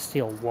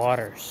celestial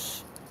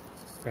waters,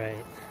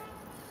 right?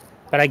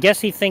 But I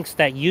guess he thinks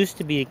that used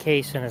to be the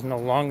case and is no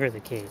longer the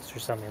case, or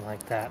something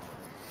like that.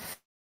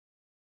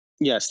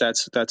 Yes,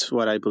 that's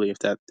what I believe,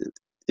 that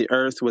the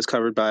Earth was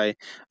covered by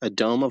a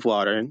dome of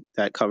water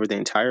that covered the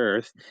entire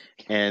Earth,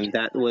 and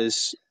that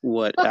was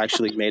what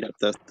actually made up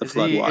the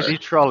flood Is water. he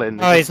trolling?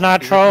 No, he's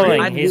not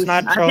trolling. He's disagree.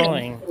 not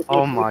trolling.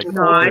 Oh my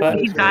No, I goodness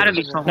think he's got to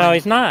be gracious. trolling. No,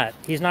 he's not.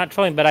 He's not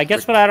trolling. But I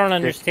guess what I don't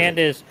understand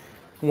Ridiculous. is,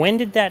 when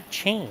did that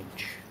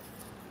change?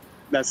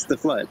 That's the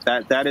flood.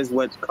 That is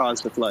what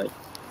caused the flood.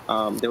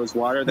 There was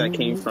water that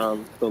came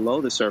from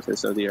below the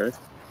surface of the Earth,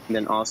 and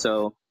then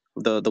also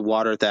the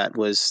water that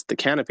was the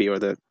canopy or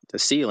the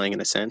ceiling,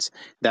 in a sense,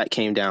 that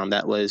came down.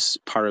 That was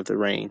part of the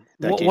rain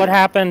that came What down.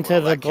 happened to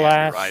Well, the that can't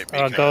be glass? right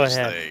Go because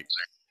ahead.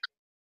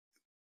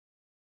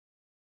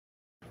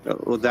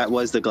 Well, that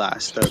was the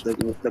glass.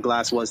 The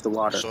glass was the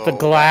water. So The that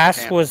glass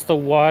can't. was the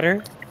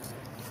water?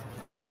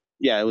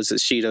 Yeah, it was a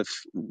sheet of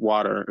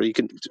water. Or you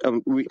can.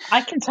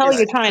 I can tell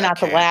you're trying That not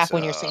to can't. laugh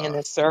when you're saying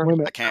this, sir. Wait a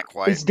minute. That can't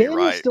Is quite be Daniel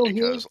right still here?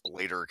 because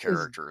later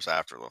characters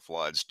after the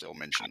flood still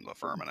mention the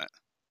firmament,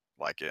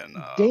 like in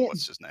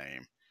what's his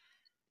name,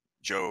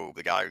 Job,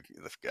 the guy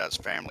that got his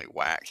family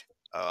whacked.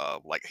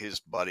 Like his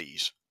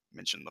buddies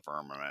mentioned the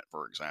firmament,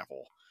 for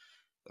example.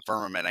 The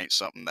firmament ain't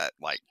something that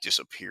like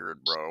disappeared,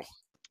 bro.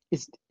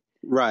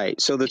 Right.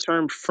 So the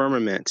term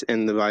firmament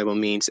in the Bible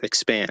means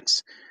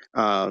expanse.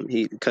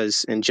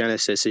 Because in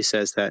Genesis he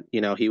says that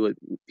he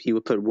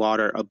would put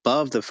water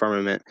above the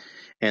firmament,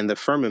 and the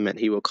firmament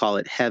he will call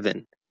it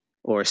heaven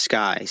or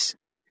skies.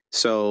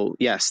 So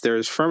yes,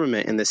 there's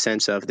firmament in the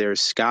sense of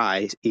there's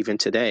skies even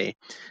today,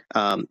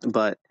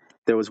 but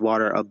there was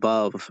water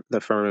above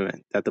the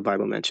firmament that the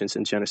Bible mentions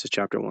in Genesis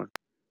chapter 1.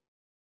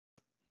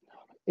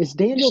 Is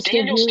Daniel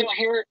still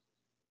here?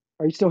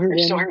 Are you still here,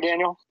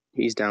 Daniel?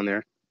 He's down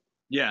there.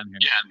 Yeah, I'm here.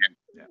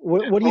 Yeah.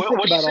 What do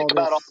you think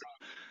about all this?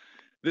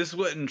 This is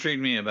what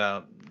intrigued me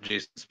about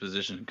Jason's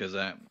position, because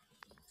I'm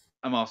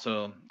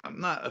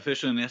not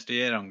officially an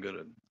SDA. I don't go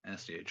to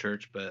SDA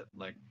church, but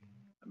like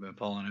I've been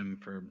following him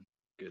for a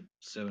good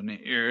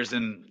 7-8 years,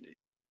 and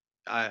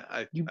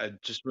I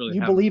just really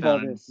You haven't believe all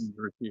found this. anything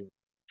to refute.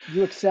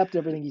 You accept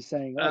everything he's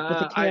saying, like with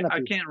the I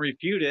canopy. can't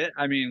refute it.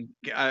 I mean,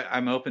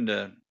 I'm open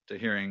to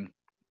hearing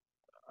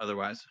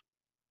otherwise.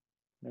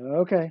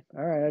 Okay,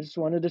 all right. I just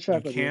wanted to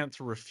check with you. You can't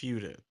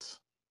refute it.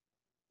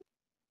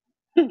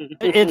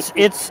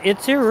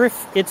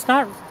 It's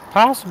not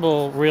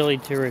possible really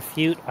to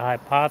refute a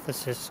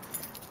hypothesis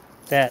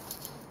that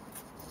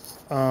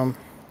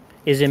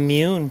is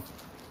immune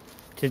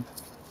to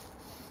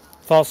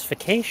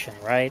falsification,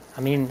 right?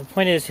 I mean, the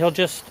point is he'll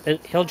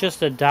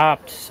just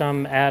adopt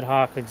some ad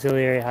hoc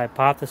auxiliary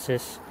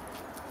hypothesis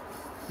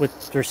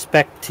with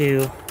respect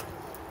to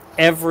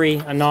every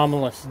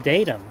anomalous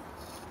datum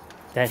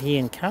that he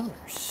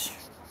encounters,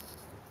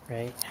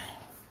 right?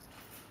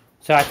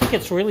 So I think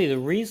it's really the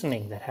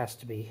reasoning that has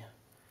to be,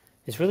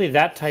 it's really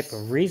that type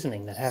of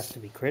reasoning that has to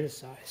be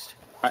criticized.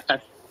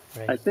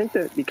 I think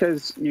that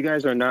because you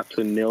guys are not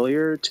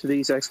familiar to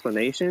these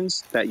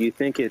explanations, that you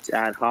think it's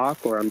ad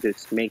hoc, or I'm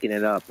just making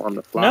it up on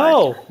the fly.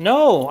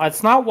 No,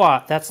 that's not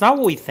what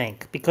we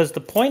think. Because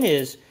the point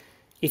is,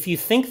 if you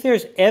think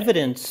there's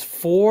evidence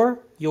for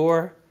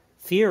your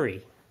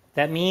theory,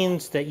 that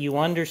means that you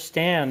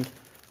understand,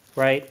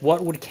 right,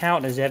 what would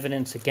count as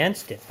evidence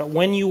against it. But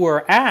when you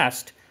were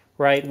asked,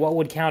 right, what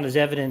would count as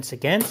evidence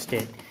against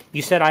it,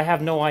 you said, I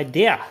have no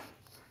idea,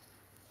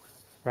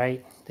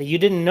 right? That you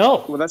didn't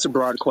know. Well, that's a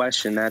broad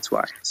question, that's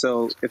why.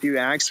 So if you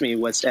ask me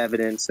what's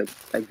evidence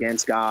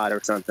against God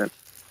or something,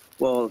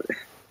 well,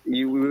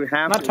 you would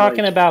have I'm not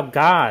talking about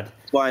God.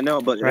 Well, I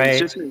know, but right? It's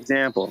just an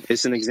example.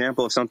 It's an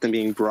example of something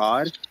being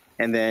broad,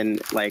 and then,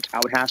 like, I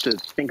would have to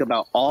think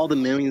about all the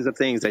millions of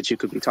things that you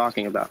could be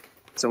talking about.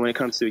 So when it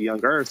comes to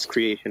young Earth's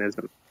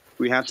creationism,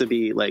 we have to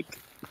be, like,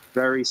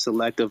 very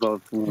selective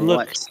of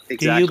what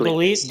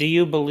exactly. Do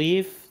you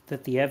believe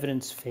that the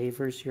evidence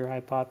favors your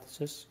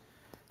hypothesis?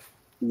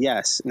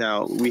 Yes.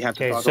 Now we have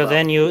to talk so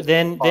about.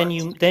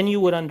 then you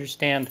would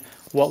understand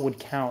what would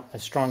count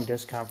as strong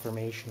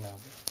disconfirmation of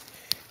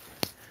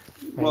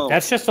it. Right? Well,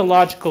 that's just a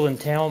logical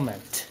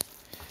entailment.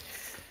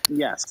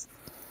 Yes.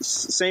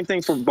 Same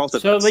thing for both of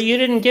us. So, but you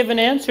didn't give an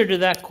answer to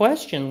that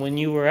question when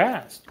you were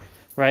asked,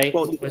 right?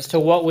 Well, as to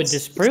what would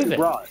disprove it's too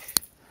broad.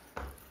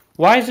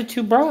 Why is it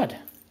too broad?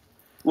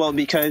 Well,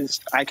 because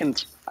I can,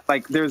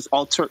 like, there's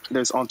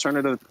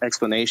alternative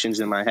explanations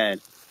in my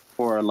head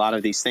for a lot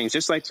of these things.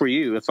 Just like for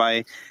you, if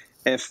I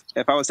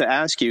was to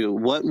ask you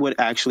what would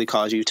actually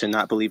cause you to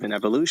not believe in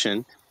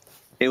evolution,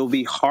 it would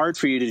be hard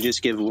for you to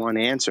just give one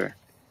answer.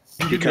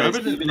 Because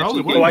even if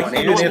you give one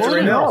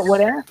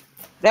answer,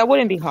 that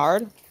wouldn't be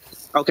hard.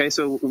 Okay,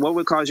 so what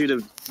would cause you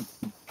to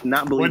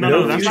not believe?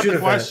 No, that's not the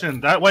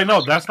question.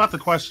 That's not the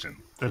question.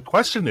 The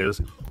question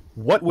is,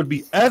 what would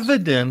be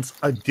evidence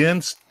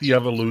against the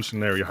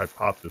evolutionary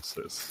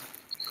hypothesis?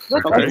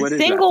 Okay,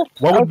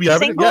 what would be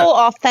single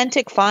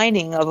authentic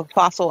finding of a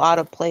fossil out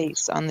of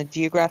place on the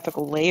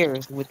geographical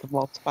layers would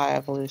falsify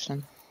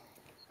evolution.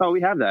 Oh,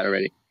 we have that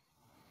already.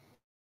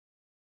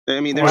 I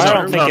mean, there's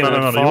no.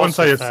 You wouldn't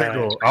say a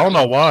single. I don't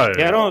know why.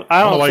 Yeah,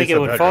 I don't think it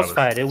would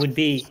falsify it. It would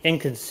be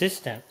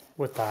inconsistent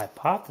with the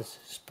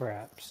hypothesis,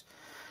 perhaps.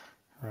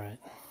 Right.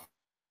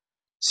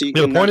 See,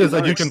 the point is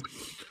that you can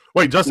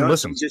wait, Justin.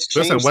 Listen.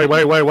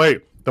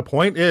 Wait. The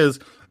point is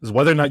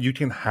whether or not you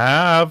can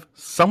have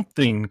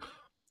something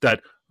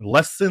that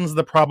lessens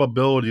the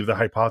probability of the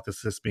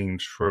hypothesis being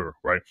true.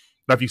 Right.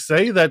 Now, if you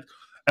say that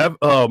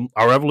our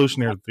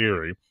evolutionary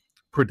theory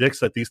predicts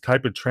that these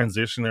type of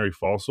transitionary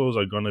fossils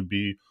are going to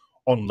be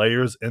on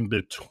layers in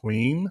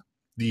between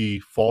the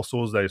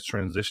fossils that it's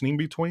transitioning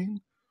between,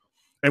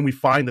 and we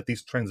find that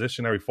these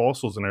transitionary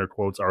fossils, in air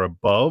quotes, are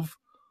above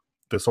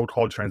the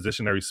so-called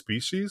transitionary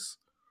species,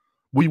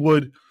 we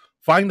would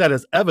find that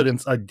as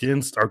evidence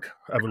against our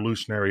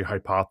evolutionary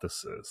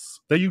hypothesis.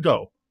 There you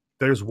go.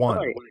 There's one.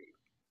 Right.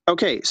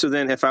 Okay, so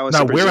then if I was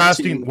now we're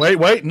asking,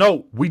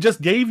 no, we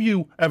just gave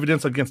you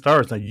evidence against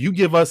ours. Now you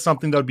give us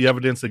something that would be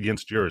evidence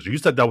against yours. You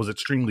said that was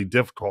extremely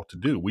difficult to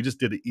do. We just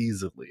did it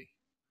easily.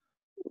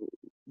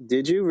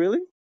 Did you really?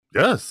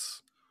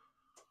 Yes.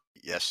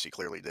 Yes, he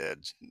clearly did.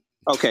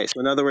 Okay, so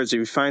in other words, if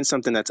you find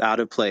something that's out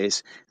of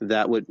place,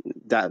 that would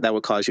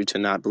cause you to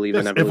not believe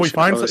in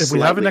evolution. If we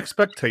have an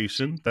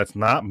expectation that's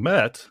not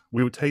met,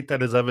 we would take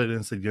that as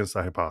evidence against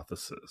the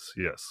hypothesis.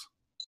 Yes.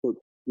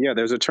 Yeah,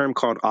 there's a term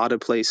called out of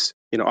place,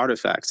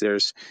 artifacts.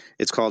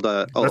 It's called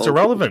that's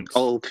irrelevant.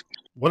 What's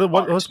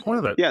the point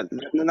of that? Yeah,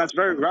 and that's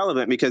very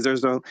relevant because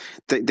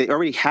they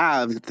already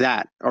have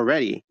that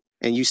already.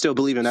 And you still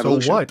believe in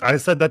evolution. So what? I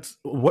said that's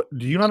what.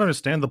 Do you not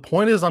understand? The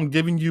point is, I'm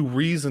giving you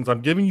reasons.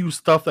 I'm giving you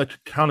stuff that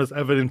could count as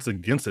evidence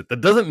against it.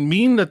 That doesn't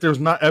mean that there's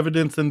not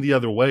evidence in the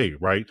other way,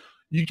 right?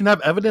 You can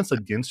have evidence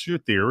against your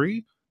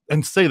theory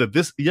and say that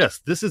this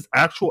is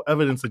actual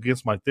evidence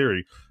against my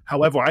theory.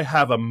 However, I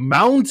have a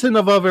mountain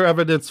of other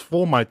evidence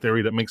for my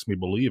theory that makes me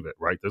believe it,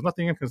 right? There's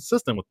nothing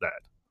inconsistent with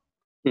that.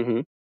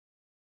 Mm-hmm.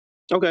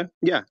 Okay.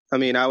 Yeah. I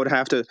mean, I would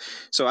have to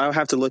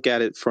look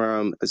at it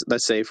from,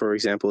 let's say, for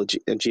example,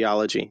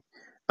 geology.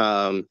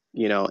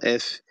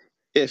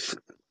 If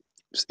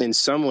in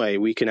some way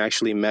we can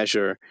actually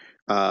measure,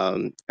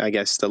 I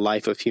guess, the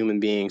life of human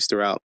beings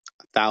throughout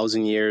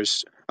 1,000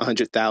 years,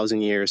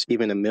 100,000 years,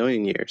 even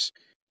 1,000,000 years,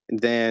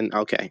 then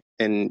okay,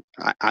 and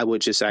I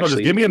would just No,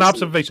 just actually give me an see.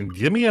 observation.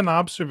 Give me an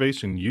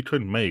observation you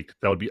could make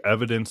that would be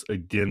evidence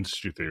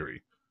against your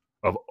theory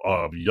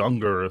of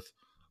young Earth,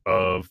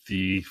 of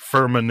the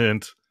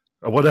firmament,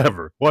 or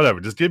whatever.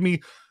 Just give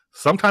me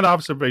some kind of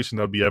observation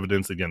that would be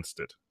evidence against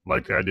it,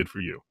 like I did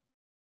for you.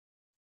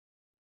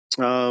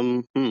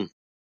 I'm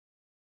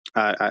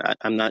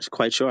not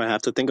quite sure. I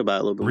have to think about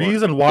it a little bit more.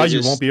 Reason why It's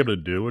you won't just be able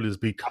to do it is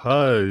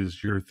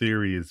because your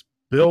theory is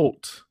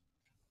built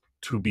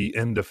to be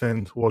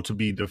to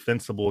be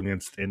defensible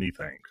against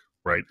anything,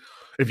 right?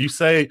 If you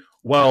say,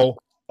 well,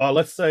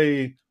 let's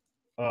say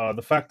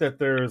the fact that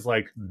there's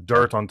like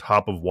dirt on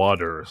top of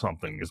water or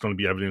something is going to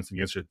be evidence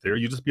against your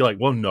theory, you just be like,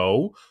 well,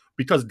 no,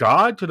 because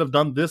God could have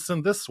done this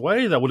in this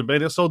way that would have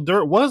made it so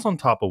dirt was on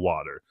top of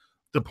water.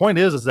 The point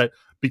is that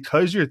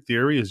because your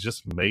theory is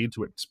just made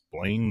to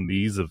explain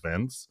these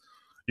events,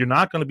 you're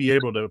not going to be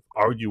able to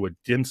argue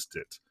against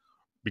it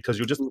because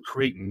you'll just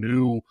create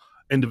new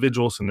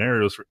individual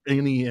scenarios for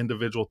any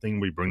individual thing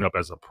we bring up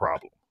as a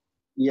problem.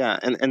 yeah,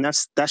 and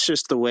that's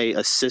just the way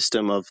a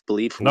system of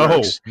belief No,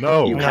 works. You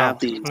no. have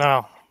the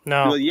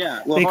well,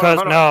 yeah. Well, Because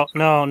hold on.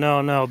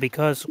 no.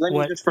 Because Let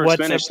me just first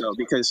what's a finish though,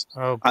 because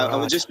oh I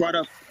god. just brought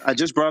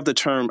up the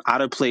term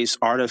out of place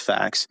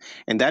artifacts,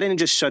 and that didn't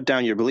just shut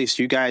down your beliefs.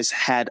 You guys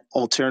had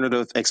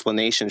alternative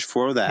explanations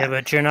for Yeah, that.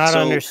 but you're not So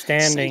same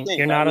understanding. thing.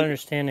 You're That not was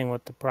understanding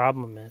what the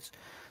problem is.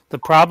 The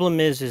problem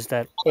is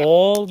that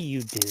all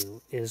you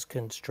do is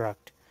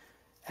construct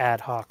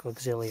ad hoc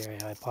auxiliary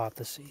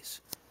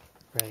hypotheses,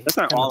 right? that's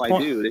not And the all I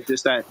point. do. It's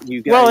just that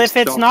you Well, guys if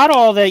it's don't. not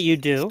all that you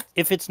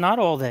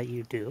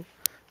do,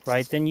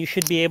 right, then you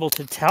should be able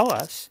to tell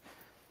us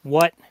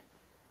what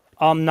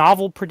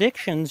novel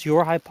predictions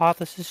your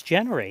hypothesis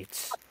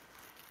generates,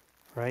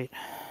 right?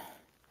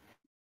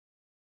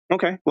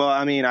 Okay. Well,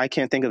 I mean, I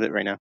can't think of it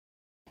right now.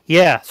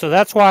 Yeah, so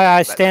that's why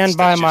I That's stand the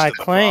by gist my of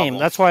the claim. problem.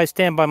 That's why I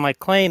stand by my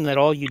claim that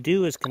all you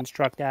do is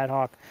construct ad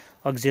hoc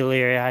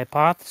auxiliary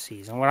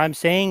hypotheses. And what I'm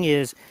saying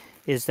is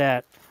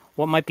that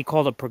what might be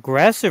called a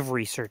progressive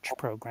research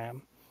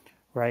program,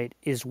 right,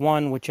 is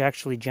one which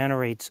actually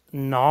generates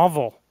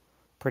novel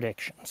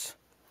predictions.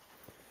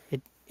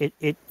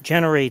 It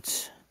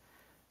generates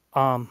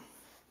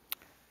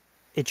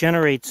it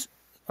generates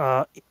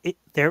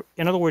there.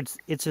 In other words,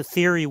 it's a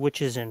theory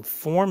which is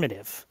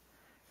informative,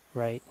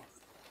 right?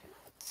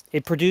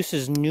 It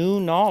produces new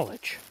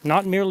knowledge,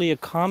 not merely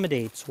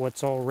accommodates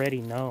what's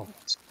already known.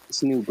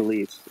 It's new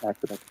beliefs,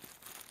 actually.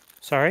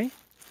 Sorry?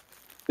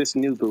 This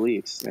new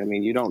beliefs. I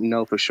mean, you don't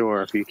know for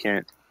sure if you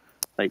can't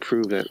like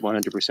prove it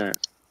 100%.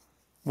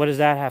 What does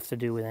that have to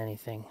do with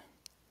anything?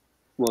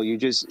 Well, you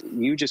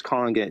just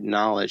calling it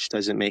knowledge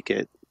doesn't make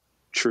it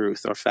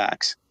truth or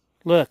facts.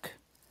 Look,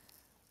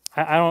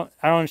 I don't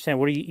understand.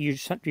 What are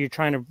you're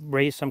trying to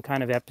raise some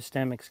kind of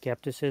epistemic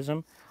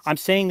skepticism? I'm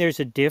saying there's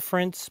a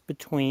difference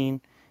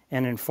between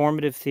an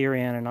informative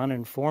theory and an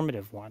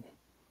uninformative one,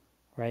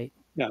 right?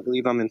 Yeah, I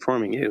believe I'm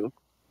informing you.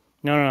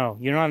 No.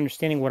 You're not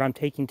understanding what I'm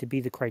taking to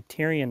be the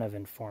criterion of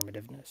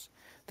informativeness.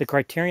 The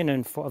criterion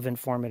of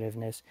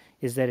informativeness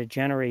is that it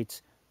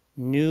generates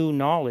new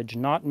knowledge,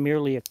 not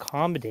merely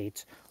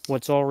accommodates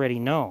what's already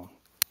known.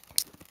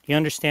 You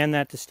understand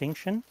that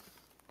distinction?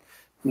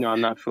 No,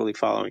 I'm not fully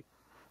following.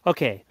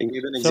 Okay. And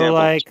give an So,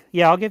 example.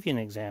 yeah, I'll give you an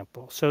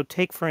example. So,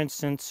 take for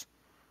instance,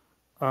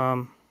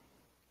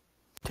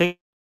 take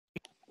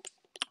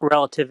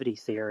relativity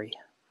theory,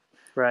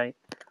 right?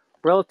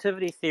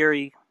 Relativity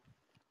theory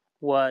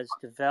was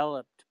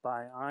developed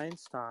by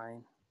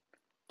Einstein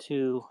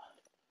to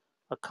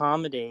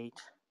accommodate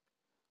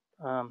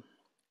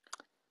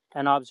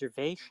an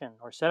observation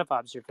or set of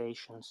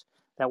observations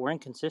that were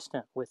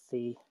inconsistent with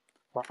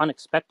or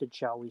unexpected,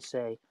 shall we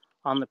say,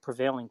 on the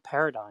prevailing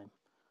paradigm,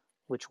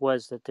 which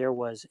was that there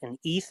was an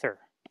ether,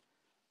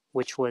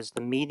 which was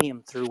the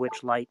medium through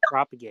which light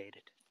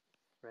propagated.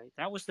 Right.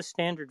 That was the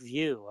standard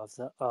view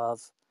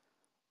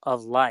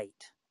of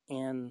light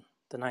in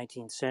the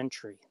 19th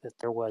century. That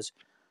there was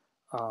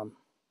a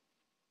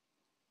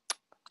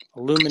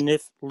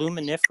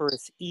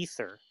luminiferous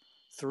ether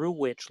through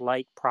which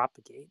light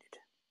propagated.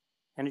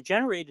 And it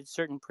generated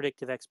certain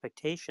predictive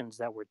expectations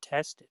that were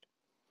tested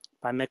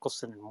by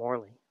Michelson and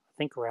Morley, I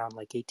think around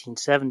like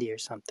 1870 or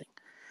something.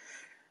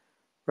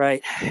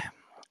 Right.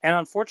 And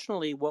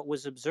unfortunately, what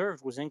was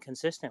observed was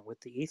inconsistent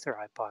with the ether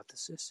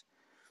hypothesis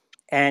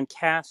and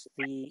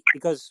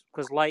because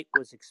light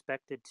was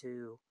expected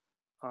to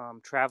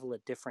travel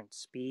at different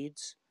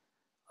speeds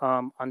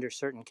under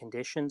certain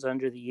conditions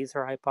under the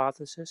ether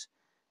hypothesis.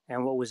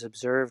 And what was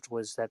observed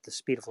was that the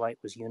speed of light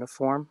was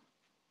uniform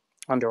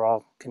under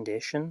all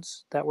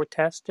conditions that were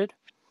tested.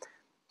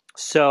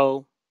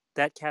 So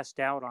that cast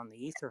doubt on the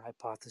ether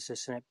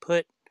hypothesis, and it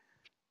put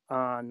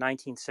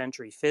 19th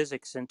century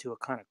physics into a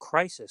kind of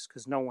crisis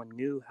because no one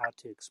knew how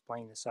to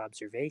explain this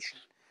observation.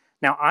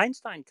 Now,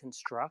 Einstein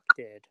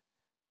constructed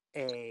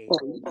a Well,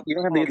 you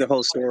don't have to give the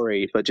whole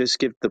story, but just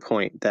give the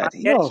point that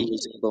he No,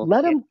 was able.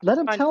 let yeah,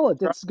 him Einstein tell it.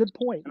 That's a constructed good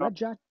point. an Let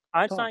Jack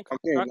Einstein talk. I'm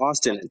getting constructed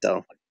lost in it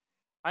though.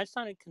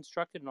 Einstein had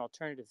constructed an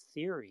alternative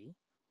theory,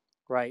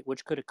 right,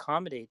 which could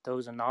accommodate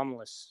those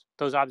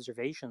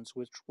observations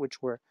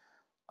which were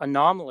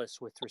anomalous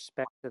with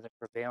respect to the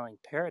prevailing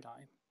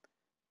paradigm,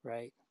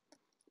 right?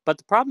 But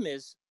the problem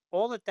is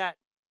all that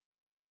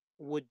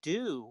would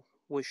do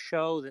was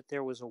show that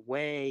there was a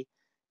way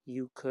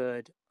you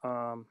could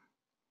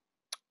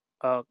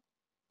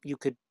you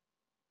could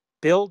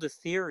build a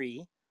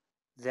theory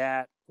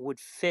that would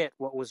fit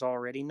what was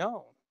already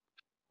known,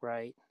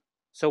 right?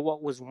 So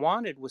what was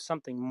wanted was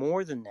something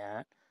more than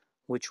that,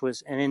 which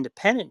was an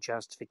independent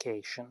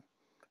justification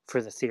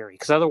for the theory,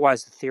 because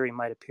otherwise the theory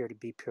might appear to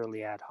be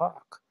purely ad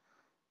hoc,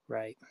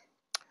 right?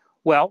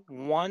 Well,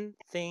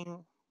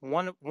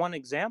 one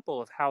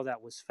example of how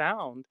that was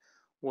found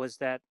was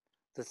that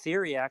the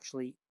theory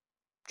actually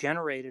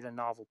generated a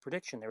novel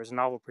prediction. There was a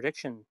novel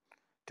prediction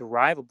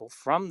derivable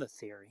from the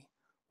theory,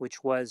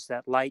 which was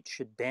that light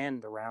should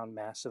bend around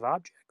massive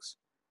objects,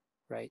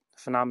 right? A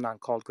phenomenon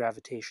called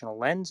gravitational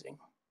lensing.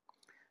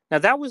 Now,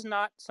 that was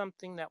not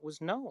something that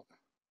was known,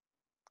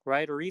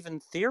 right, or even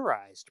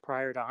theorized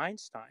prior to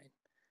Einstein,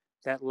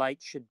 that light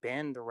should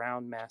bend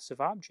around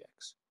massive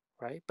objects,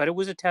 right? But it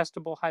was a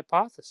testable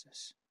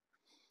hypothesis.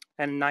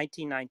 And in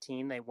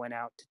 1919, they went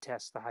out to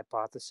test the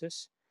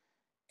hypothesis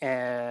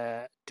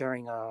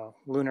during a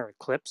lunar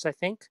eclipse, I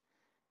think.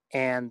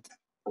 And,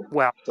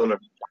 well, Solar.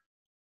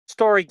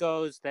 story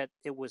goes that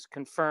it was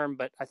confirmed,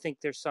 but I think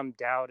there's some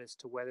doubt as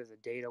to whether the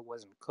data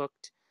wasn't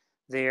cooked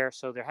there.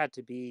 So there had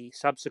to be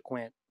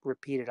subsequent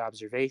repeated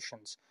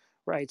observations,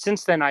 right?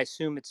 Since then, I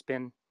assume it's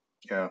been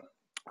Yeah.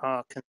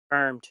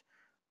 confirmed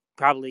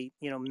probably,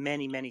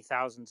 many, many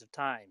thousands of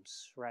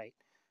times, right?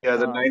 Yeah,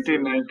 the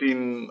Through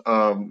 1919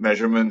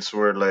 measurements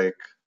were like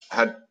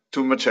had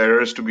too much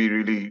errors to be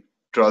really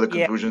draw the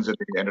yeah, conclusions that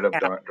they ended up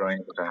yeah, drawing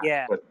at the time.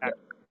 yeah. But yeah,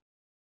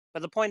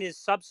 But the point is,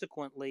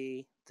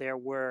 subsequently, there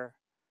were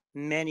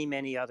many,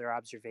 many other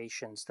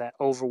observations that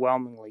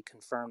overwhelmingly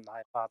confirmed the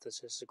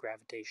hypothesis of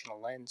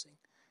gravitational lensing,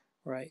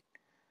 right?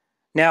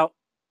 Now,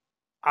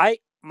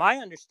 my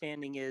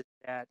understanding is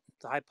that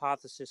the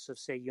hypothesis of,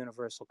 say,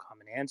 universal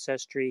common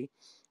ancestry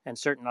and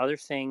certain other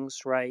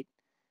things, right,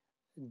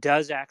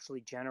 does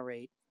actually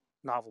generate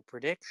novel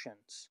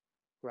predictions,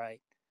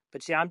 right?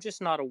 But see, I'm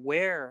just not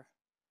aware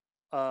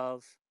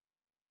of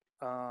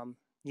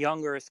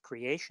young Earth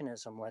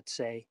creationism, let's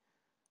say,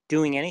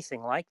 doing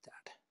anything like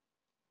that,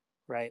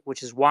 right?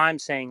 Which is why I'm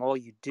saying all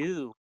you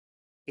do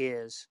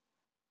is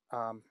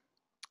um,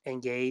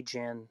 engage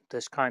in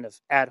this kind of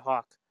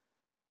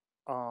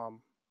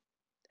um,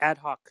 ad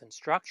hoc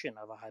construction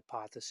of a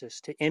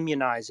hypothesis to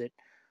immunize it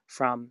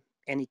from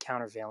any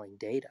countervailing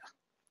data.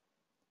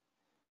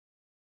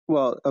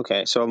 Well,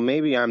 okay, so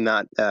maybe I'm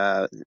not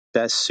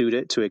best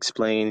suited to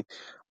explain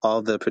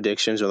all the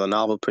predictions or the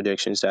novel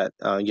predictions that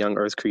young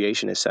Earth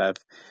creationists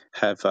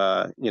have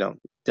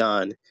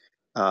done.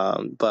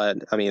 But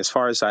I mean, as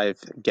far as I've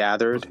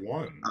gathered, There's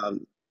one.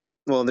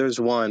 well, there's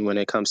one when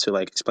it comes to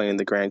like explaining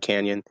the Grand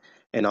Canyon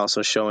and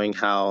also showing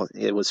how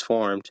it was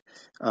formed,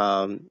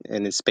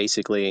 and it's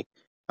basically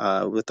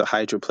with the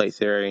hydroplate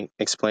theory,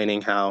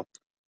 explaining how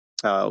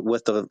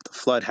with the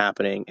flood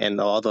happening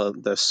and all the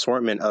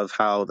assortment of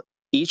how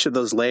each of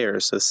those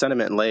layers, the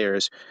sediment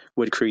layers,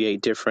 would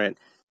create different,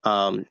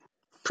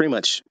 pretty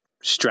much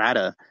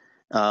strata.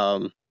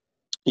 Um,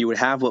 you would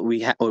have what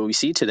we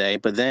see today,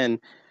 but then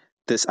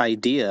this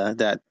idea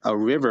that a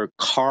river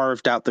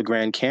carved out the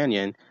Grand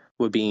Canyon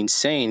would be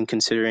insane,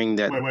 considering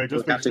that Wait, it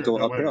would just have make to sure. go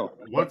No, wait. uphill.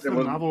 What's it the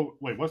was novel?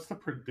 Wait, what's the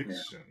yeah.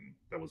 prediction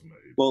that was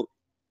made? Well,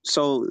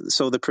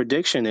 so the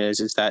prediction is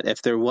that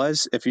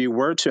if you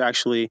were to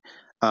actually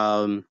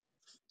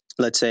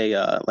let's say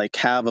like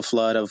have a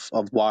flood of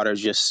water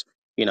just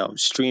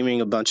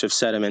streaming a bunch of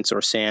sediments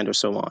or sand or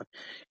so on,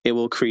 it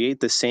will create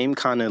the same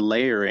kind of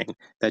layering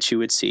that you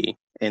would see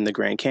in the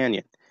Grand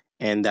Canyon,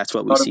 and that's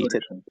what we Not a see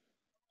today. prediction.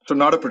 So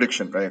not a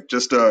prediction, right?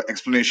 Just an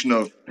explanation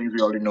of things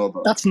we already know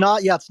about. That's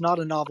not. Yeah, it's not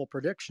a novel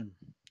prediction.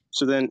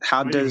 So then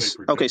Not even a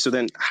so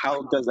then prediction.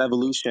 how does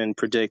evolution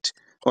predict,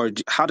 or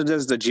how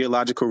does the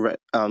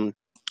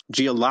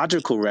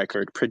geological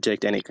record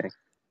predict anything?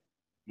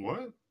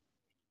 What?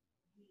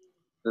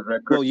 The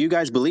record, Well, you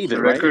guys believe the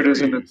it, right? record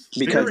isn't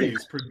Because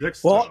Theories predict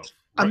Well, stuff.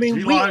 I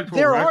mean,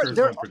 Geological records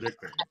don't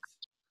predict things.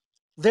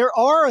 there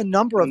are a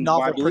number of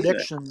why novel believe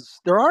it?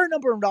 predictions. There are a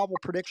number of novel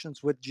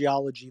predictions with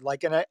geology.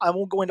 Like, and I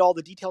won't go into all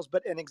the details,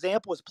 but an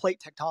example is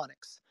plate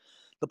tectonics.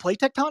 The plate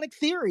tectonic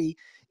theory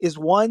is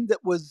one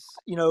that was,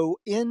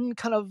 in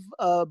kind of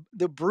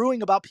the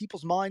brewing about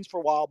people's minds for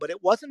a while, but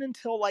it wasn't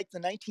until like the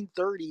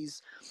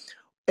 1930s,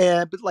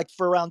 but like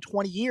for around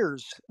 20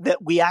 years,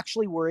 that we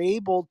actually were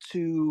able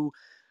to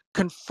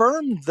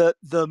confirm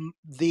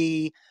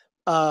the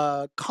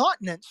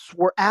continents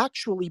were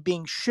actually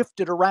being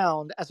shifted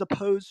around, as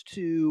opposed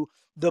to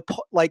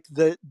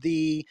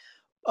the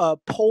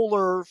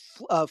polar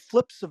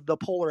flips of the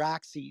polar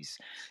axes.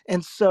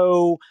 And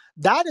so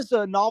that is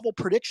a novel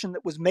prediction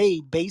that was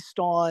made based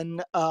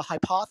on a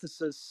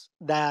hypothesis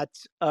that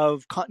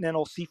of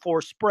continental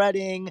seafloor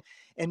spreading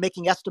and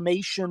making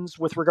estimations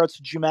with regards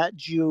to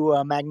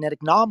geomagnetic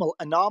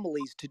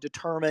anomalies to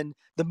determine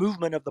the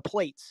movement of the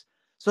plates.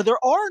 So there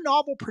are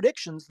novel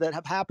predictions that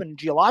have happened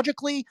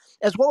geologically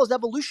as well as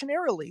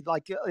evolutionarily.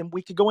 Like, and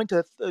we could go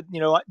into,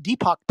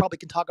 Deepak probably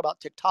can talk about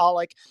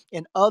tiktaalik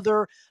and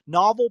other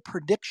novel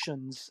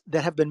predictions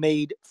that have been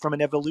made from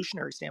an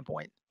evolutionary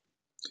standpoint.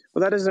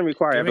 Well, that doesn't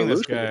require Giving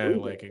this evolution to guy do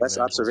that. like That's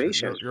examples here.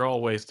 observation. You're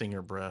all wasting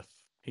your breath.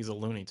 He's a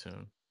Looney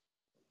Tune.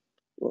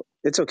 Well,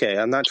 it's okay.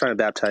 I'm not trying to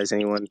baptize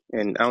anyone,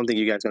 and I don't think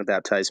you guys are going to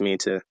baptize me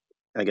to,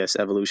 I guess,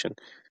 evolution.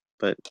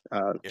 But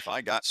if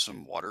I got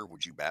some water,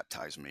 would you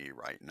baptize me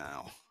right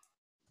now?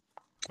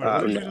 Wait,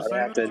 what did no, you just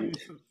say?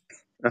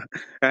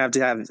 I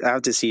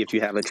have to see if you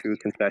have a true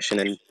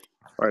confession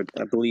or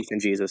a belief in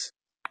Jesus.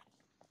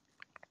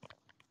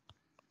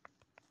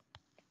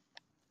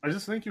 I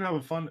just think you have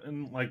a fun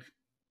and like.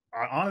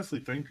 I honestly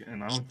think,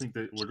 and I don't think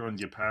that we're going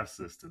to get past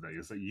this today,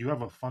 is that you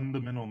have a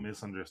fundamental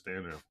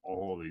misunderstanding of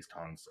all of these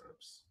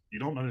concepts. You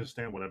don't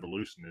understand what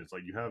evolution is.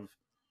 Like, you have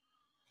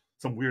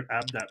some weird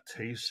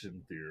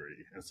adaptation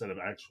theory instead of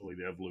actually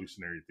the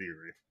evolutionary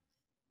theory.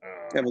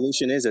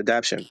 Evolution is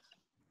adaptation.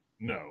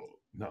 No,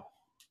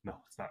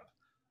 it's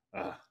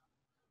not.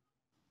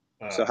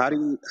 So how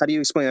do you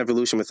explain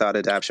evolution without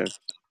adaptation?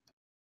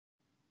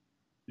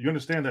 You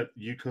understand that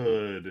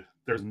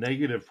there's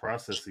negative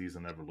processes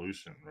in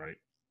evolution, right?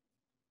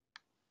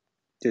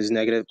 There's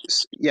negative,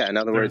 yeah. In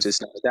other words, it's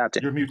not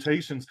adapting. Your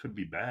mutations could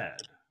be bad,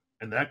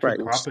 and that could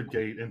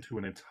propagate into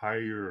an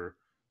entire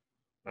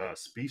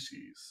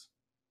species,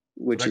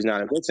 which is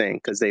not a good thing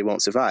because they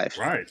won't survive.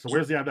 Right. So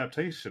where's the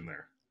adaptation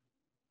there?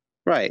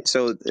 Right.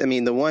 So I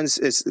mean, the ones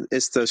it's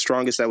the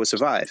strongest that would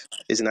survive.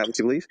 Isn't that what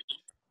you believe?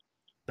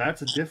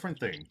 That's a different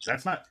thing.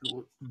 That's not.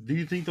 Do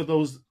you think that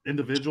those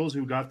individuals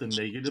who got the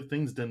negative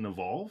things didn't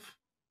evolve?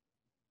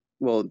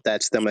 Well,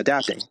 that's them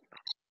adapting.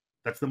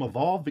 That's them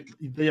evolving.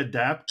 They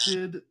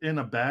adapted in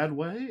a bad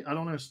way? I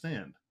don't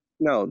understand.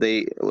 No,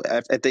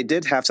 if they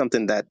did have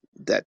something that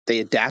they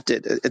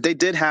adapted, if they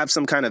did have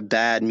some kind of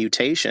bad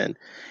mutation,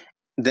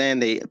 then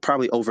they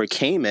probably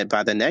overcame it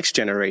by the next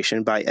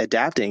generation by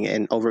adapting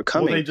and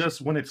overcoming. Well, they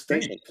just went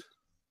extinct.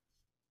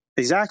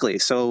 Exactly.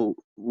 So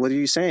what are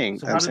you saying?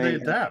 So how did they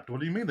adapt? What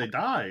do you mean they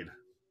died?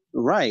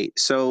 Right.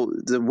 So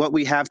what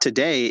we have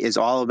today is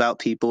all about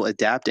people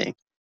adapting.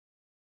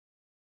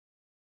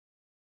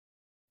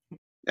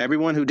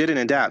 Everyone who didn't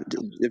adapt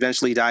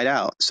eventually died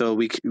out. So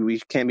we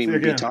can't be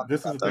talking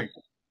this about is the thing.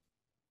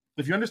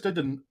 If you understood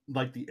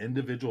the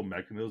individual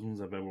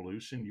mechanisms of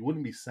evolution, you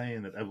wouldn't be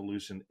saying that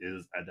evolution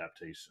is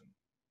adaptation.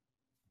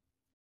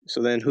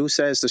 So then, who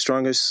says the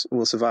strongest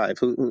will survive?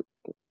 Who?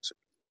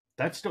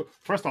 That's still,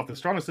 first off, the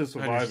strongest will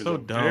survive so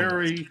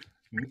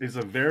is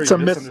a very it's a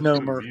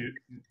misnomer view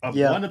of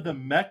one of the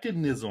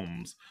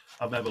mechanisms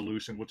of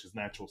evolution, which is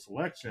natural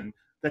selection.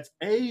 That's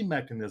a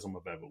mechanism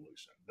of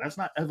evolution. That's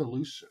not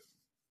evolution.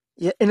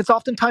 Yeah, and it's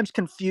oftentimes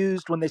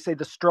confused when they say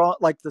the strong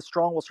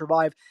will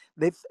survive.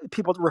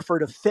 People refer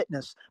to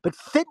fitness, but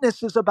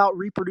fitness is about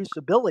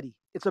reproducibility.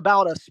 It's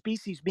about a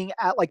species being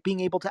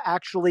able to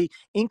actually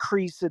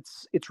increase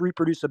its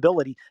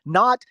reproducibility,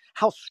 not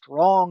how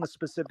strong a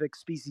specific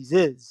species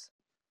is.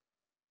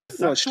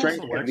 Well,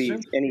 strength can be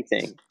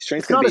anything.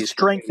 Strength it's not a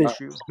strength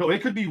issue. No,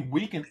 it could be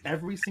weak in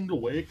every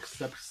single way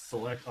except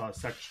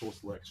sexual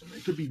selection.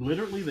 It could be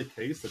literally the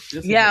case that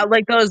this. Yeah,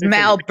 like those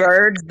male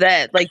birds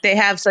that they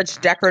have such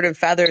decorative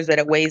feathers that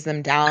it weighs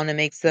them down and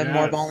makes them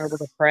more vulnerable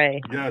to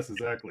prey. Yes,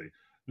 exactly.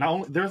 Not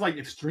only there's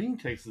extreme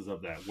cases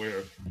of that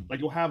where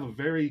you'll have a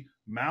very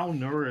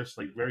malnourished,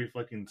 very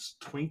fucking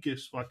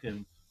twinkish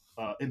fucking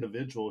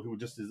individual who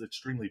just is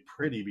extremely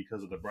pretty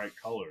because of the bright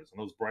colors,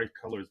 and those bright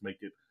colors make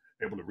it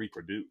able to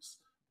reproduce.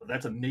 But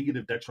that's a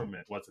negative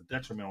detriment. Well, it's a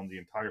detriment on the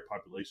entire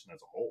population as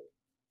a whole.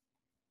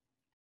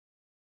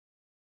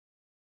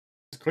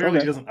 It clearly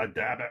isn't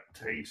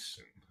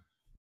adaptation.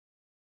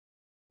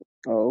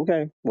 Oh,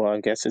 okay. Well, I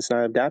guess it's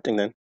not adapting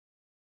then.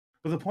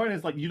 But the point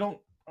is, you don't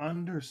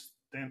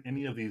understand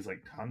any of these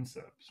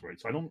concepts, right?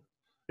 So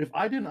if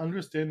I didn't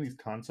understand these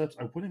concepts,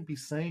 I wouldn't be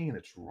saying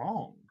it's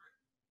wrong.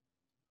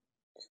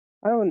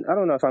 I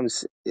don't know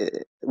if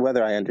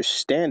whether I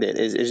understand it.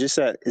 It's just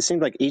that it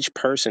seems like each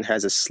person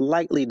has a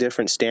slightly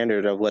different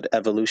standard of what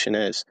evolution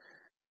is.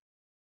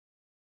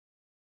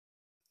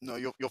 No,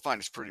 you'll find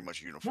it's pretty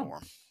much uniform. No.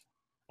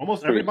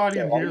 Almost everybody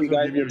in here is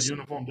going to give you a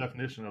uniform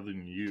definition other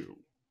than you.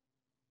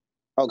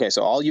 Okay,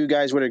 so all you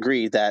guys would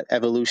agree that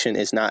evolution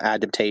is not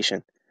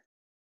adaptation.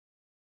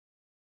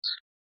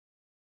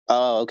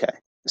 Oh, okay.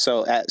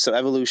 So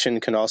evolution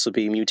can also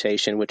be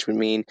mutation, which would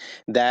mean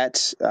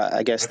that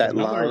I guess that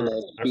line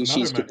of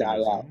species could die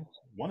out.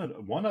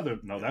 One other.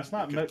 No, that's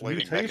not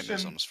mutation.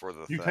 Mechanisms for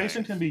the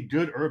mutation can be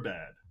good or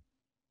bad.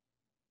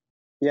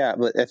 Yeah,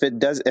 but if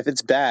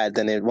it's bad,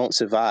 then it won't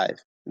survive.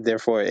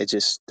 Therefore, it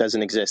just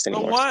doesn't exist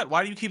anymore. So what?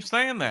 Why do you keep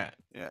saying that?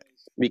 Yeah.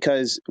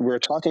 because we're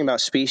talking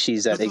about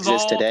species that This is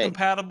exist all today.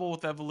 compatible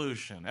with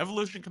evolution.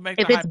 Evolution can make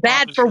If the it's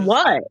bad for hypothesis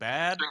what? that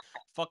bad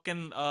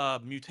fucking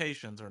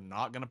mutations are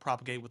not going to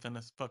propagate within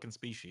this fucking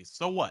species.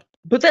 So what?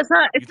 But that's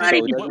not. You It's not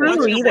think So it even doesn't true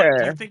what's your exist. what?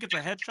 Do you either. think it's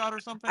a headshot or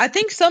something? I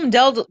think some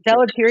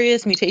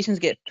deleterious mutations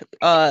get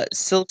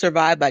still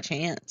survive by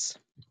chance.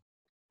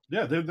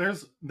 Yeah,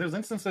 there's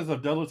instances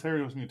of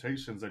deleterious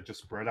mutations that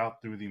just spread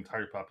out through the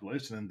entire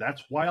population, and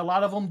that's why a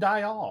lot of them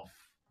die off.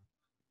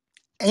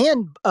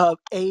 And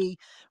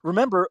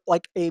remember,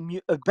 like a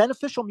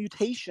beneficial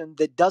mutation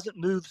that doesn't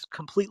move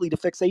completely to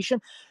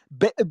fixation,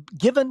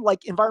 given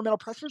like environmental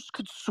pressures,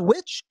 could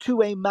switch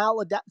to a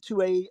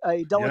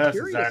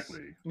deleterious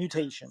exactly.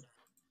 mutation.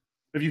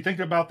 If you think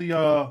about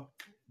the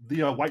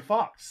white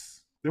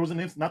fox, there was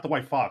not the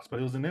white fox, but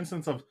it was an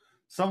instance of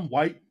some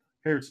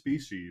white-haired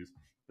species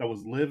that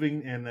was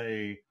living in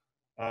a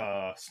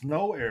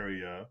snow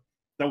area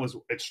that was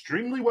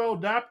extremely well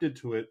adapted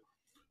to it,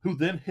 who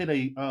then hit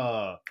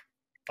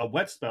a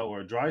wet spell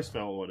or a dry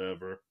spell or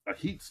whatever, a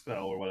heat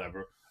spell or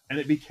whatever, and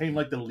it became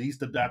like the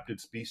least adapted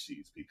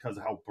species because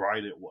of how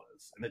bright it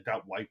was, and it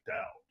got wiped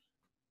out,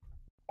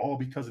 all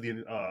because of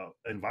the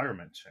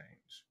environment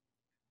change.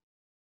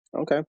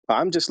 Okay,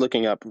 I'm just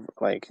looking up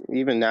like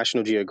even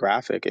National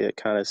Geographic.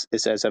 It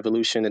says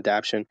evolution,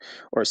 adaptation,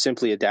 or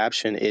simply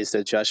adaptation is the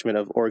adjustment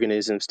of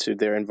organisms to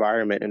their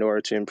environment in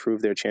order to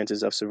improve their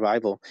chances of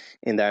survival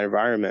in that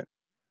environment.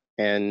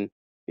 And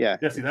yeah,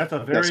 see, that's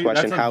a next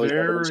question: How is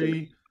evolution?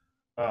 very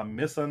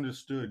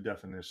misunderstood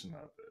definition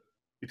of it,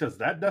 because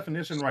that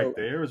definition right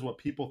there is what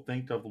people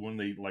think of when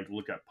they like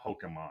look at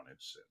Pokemon and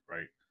shit,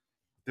 right?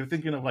 They're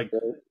thinking of like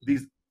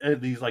these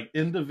like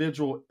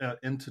individual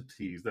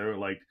entities that are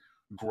like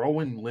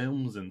growing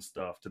limbs and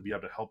stuff to be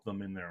able to help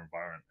them in their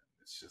environment.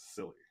 It's just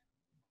silly.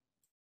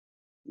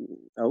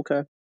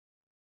 Okay,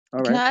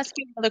 all Can right. I ask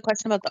you another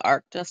question about the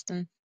ARK,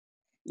 Justin?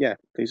 Yeah,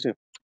 please do.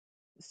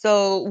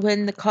 So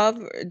when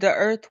the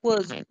Earth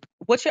was,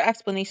 what's your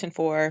explanation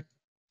for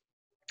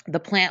the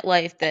plant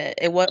life that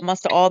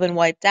must have all been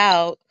wiped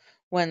out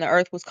when the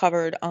Earth was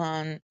covered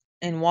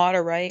in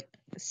water, right?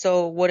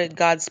 So what did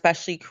God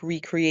specially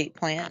recreate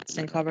plants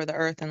and cover the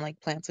Earth and like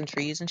plants and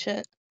trees and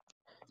shit?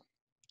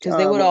 Because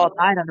they would Well, all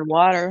died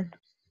underwater.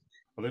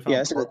 Well, they yeah, found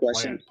that's a good part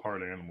question. plant,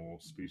 part animal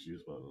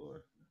species, by the way.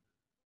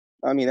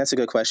 I mean, that's a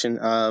good question.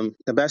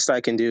 The best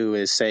I can do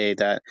is say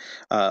that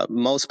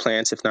most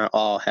plants, if not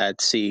all, had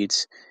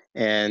seeds,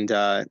 and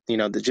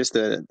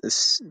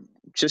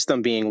just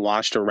them being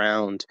washed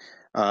around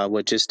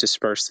would just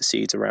disperse the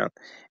seeds around.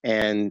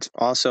 And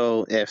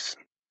also, this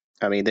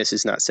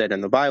is not said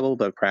in the Bible,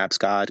 but perhaps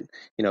God,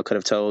 could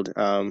have told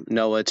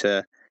Noah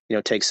to,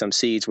 take some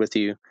seeds with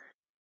you.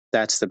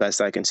 That's the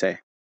best I can say.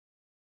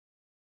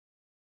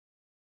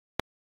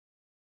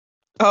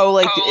 Oh,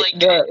 like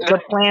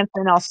the plants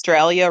in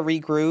Australia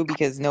regrew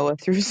because Noah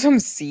threw some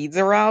seeds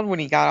around when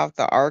he got off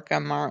the Ark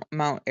on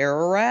Mount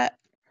Ararat.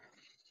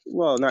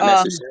 Well, not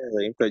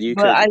necessarily, but you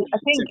But could I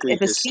think simply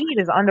if a just. seed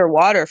is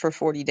underwater for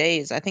 40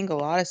 days, I think a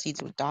lot of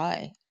seeds would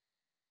die.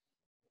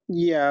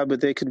 Yeah,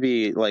 but they could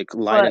be like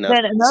light But enough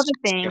then to another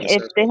stay on thing, the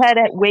if they surface. had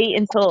to wait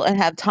until and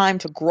have time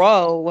to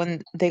grow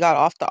when they got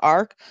off the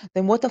Ark,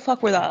 then what the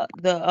fuck were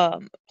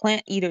the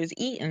plant eaters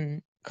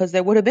eating? Because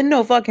there would have been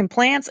no fucking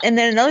plants. And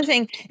then another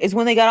thing is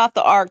when they got off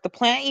the Ark, the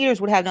plant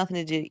eaters would have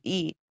nothing to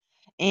eat.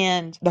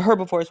 And the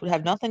herbivores would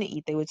have nothing to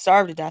eat. They would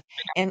starve to death.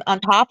 And on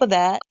top of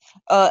that,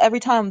 every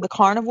time the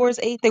carnivores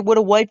ate, they would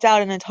have wiped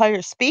out an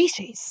entire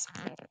species.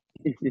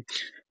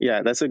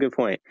 Yeah, that's a good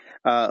point.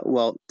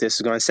 Well, this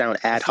is going to sound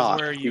ad This is hoc.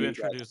 where you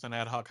introduce an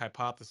ad hoc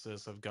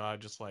hypothesis of God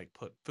just like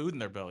put food in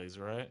their bellies,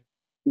 right?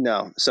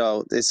 No,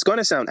 so it's going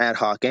to sound ad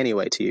hoc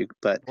anyway to you,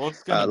 but Well,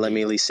 it's gonna let me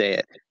be. at least say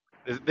it.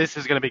 This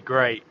is going to be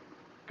great.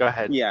 Go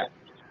ahead. Yeah.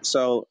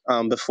 So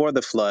before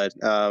the flood,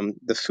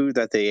 the food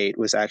that they ate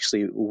was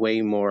actually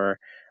way more,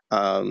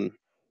 I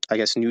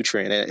guess,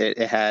 nutrient. It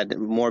had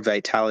more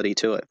vitality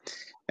to it,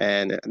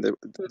 and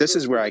this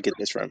is where I get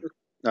this from.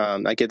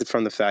 I get it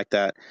from the fact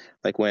that,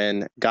 like,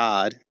 when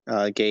God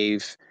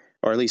gave,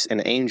 or at least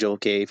an angel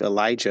gave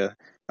Elijah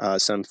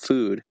some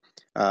food,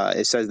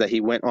 it says that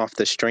he went off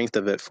the strength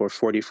of it for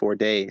 44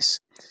 days.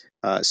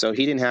 So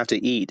he didn't have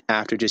to eat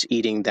after just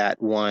eating that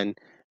one,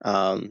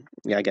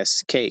 I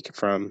guess, cake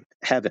from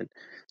heaven.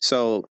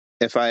 So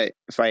if I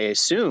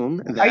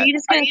assume Are that, you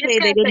just gonna say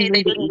they didn't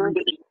need to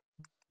eat?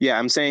 yeah,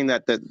 I'm saying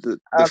that the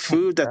Okay.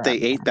 food that they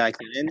ate back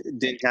then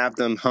didn't have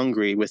them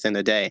hungry within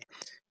a day.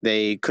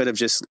 They could have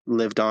just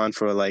lived on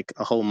for like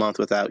a whole month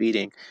without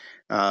eating.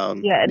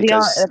 Yeah,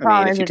 Because the I mean,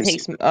 problem if is you it can see,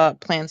 takes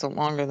plants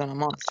longer than a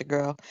month to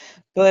grow.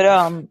 But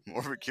More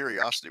of a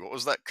curiosity, what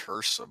was that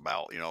curse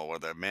about? Where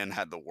the men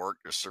had to work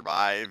to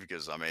survive?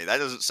 Because I mean, that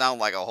doesn't sound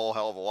like a whole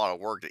hell of a lot of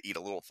work to eat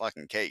a little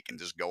fucking cake and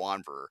just go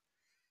on for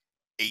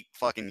 8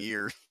 fucking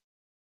years.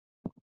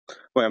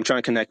 well, I'm trying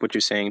to connect what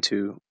you're saying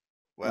to.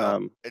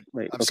 Well,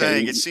 Wait, I'm okay,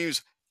 saying it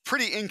seems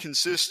pretty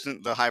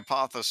inconsistent to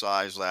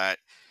hypothesize that,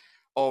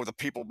 oh, the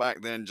people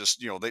back then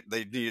just,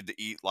 they needed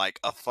to eat like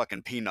a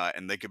fucking peanut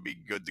and they could be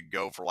good to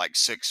go for like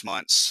 6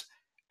 months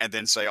and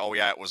then say, "Oh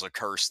yeah, it was a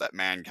curse that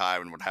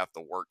mankind would have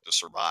to work to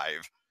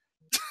survive."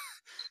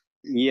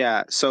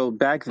 Yeah, so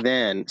back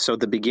then, so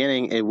at the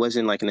beginning, it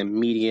wasn't like an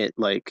immediate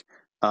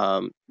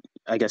um,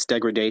 I guess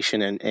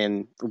degradation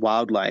in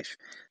wildlife.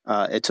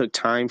 It took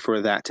time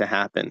for that to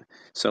happen.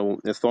 So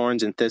the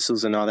thorns and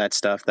thistles and all that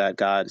stuff that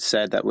God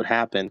said that would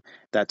happen,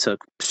 that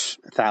took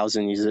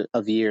thousands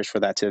of years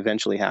for that to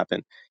eventually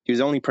happen. He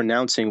was only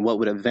pronouncing what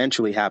would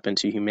eventually happen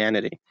to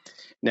humanity.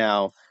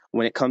 Now,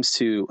 when it comes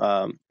to,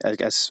 I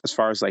guess, as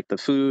far as like the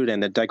food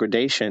and the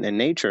degradation in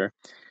nature,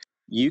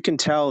 you can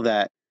tell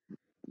that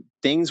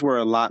things were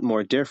a lot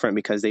more different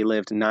because they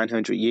lived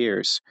 900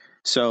 years.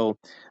 So,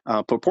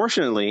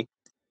 proportionately,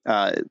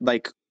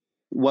 like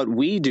what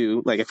we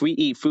do, like if we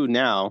eat food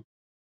now,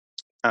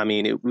 I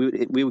mean,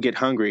 we would get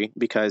hungry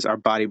because our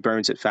body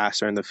burns it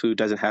faster and the food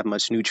doesn't have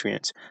much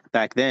nutrients.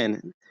 Back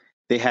then,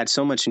 they had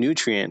so much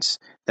nutrients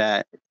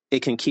that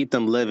it can keep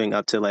them living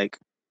up to like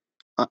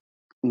uh,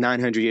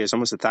 900 years,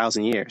 almost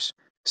 1,000 years.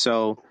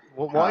 So,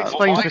 What uh,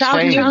 explains A the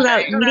thousand years change?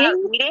 without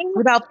eating?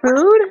 Without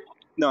food?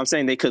 no, I'm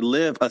saying they could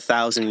live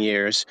 1,000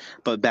 years,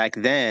 but back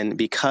then,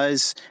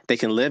 because they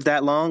can live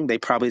that long, they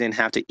probably didn't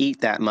have to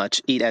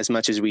eat as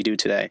much as we do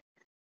today.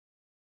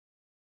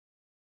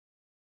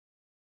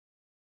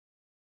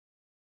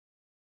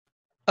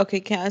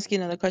 Okay, can I ask you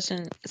another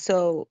question?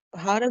 So,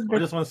 how does I the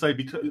just want to say,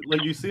 because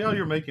like you see how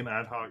you're making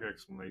ad hoc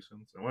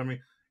explanations, and I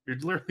mean, you're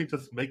literally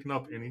just making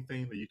up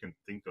anything that you can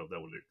think of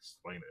that would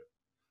explain it.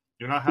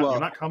 You're Well,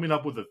 not coming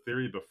up with a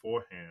theory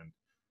beforehand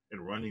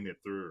and running it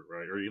through,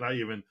 right? Or you're not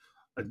even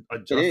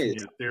it adjusting is.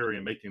 your theory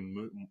and making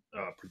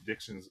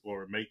predictions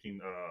or making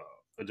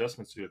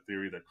adjustments to your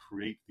theory that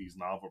create these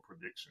novel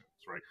predictions,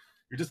 right?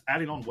 You're just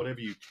adding on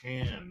whatever you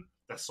can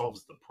that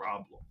solves the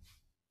problem.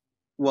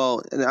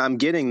 Well, I'm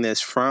getting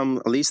this from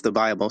at least the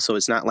Bible, so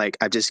it's not like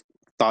I just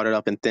thought it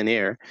up in thin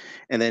air.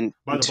 And then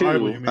By the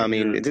Bible, two, you I mean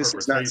your mean, this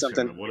is not interpretation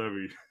something. of whatever.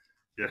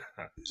 Yeah.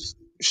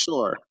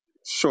 Sure.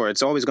 Sure.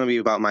 It's always going to be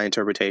about my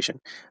interpretation.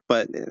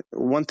 But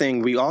one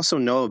thing we also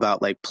know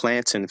about like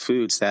plants and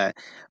foods that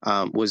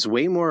was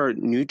way more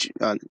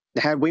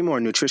had way more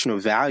nutritional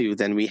value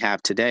than we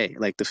have today.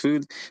 Like the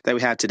food that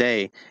we have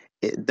today,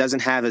 it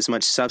doesn't have as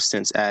much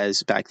substance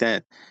as back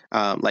then.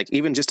 Like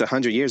even just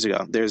 100 years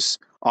ago, there's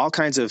all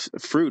kinds of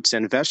fruits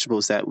and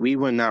vegetables that we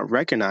would not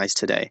recognize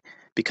today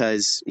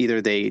because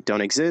either they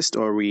don't exist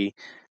or we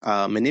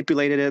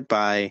manipulated it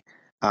by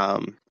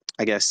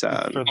I guess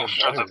For the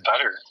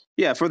better.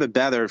 yeah, for the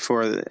better.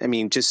 For I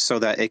mean, just so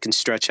that it can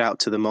stretch out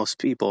to the most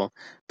people.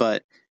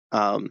 But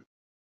um,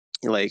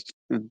 like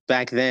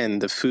back then,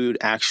 the food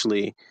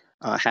actually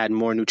had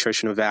more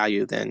nutritional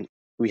value than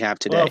we have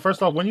Well, today.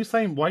 first off, when you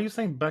saying why are you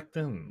saying back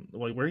then?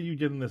 Like, where are you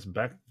getting this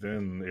back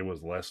then? It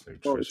was less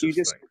Well, if you nutritious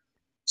just thing.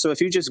 so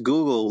if you just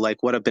Google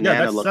like what a Yeah, banana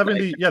that's looked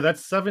like, 70. Yeah,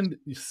 that's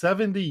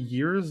 70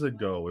 years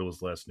ago. It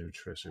was less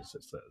nutritious.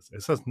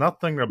 It says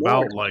nothing more.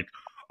 about like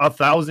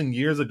 1,000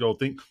 years ago.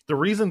 The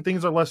reason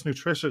things are less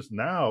nutritious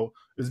now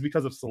is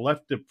because of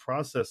selective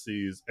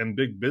processes and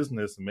big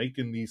business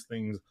making these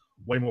things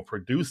way more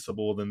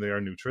producible than they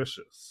are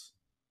nutritious.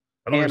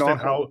 I don't And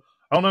understand also, how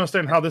I don't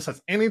understand how this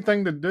has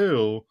anything to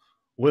do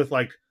with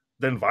like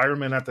the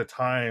environment at the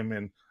time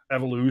and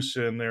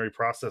evolutionary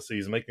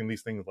processes making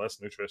these things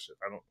less nutritious.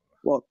 I don't.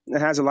 well, it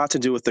has a lot to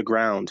do with the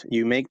ground.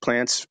 You make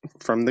plants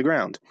from the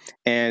ground,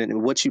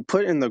 and what you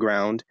put in the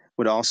ground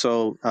would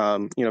also,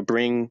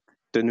 bring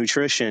the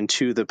nutrition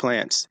to the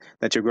plants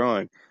that you're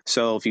growing.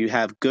 So if you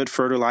have good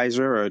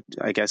fertilizer, or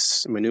I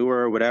guess manure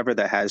or whatever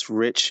that has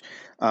rich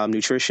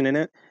nutrition in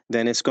it,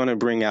 then it's going to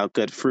bring out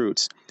good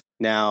fruits.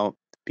 Now,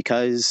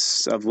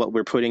 because of what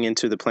we're putting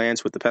into the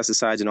plants with the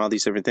pesticides and all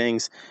these different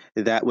things,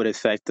 that would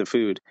affect the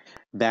food.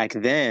 Back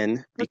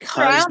then,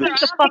 Sir, I because don't think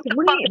the fuck.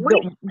 What do you mean?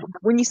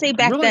 When you say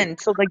back Really? then,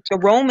 so like the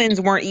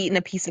Romans weren't eating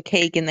a piece of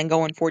cake and then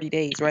going 40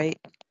 days, right?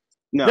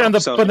 Yeah, no,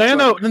 so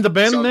and the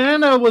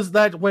banana was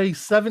that way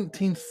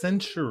 17th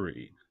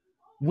century.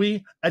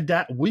 We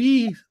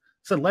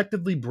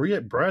selectively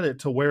bred it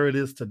to where it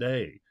is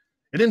today.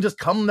 It didn't just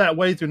come that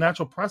way through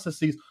natural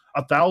processes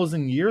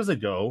 1,000 years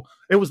ago.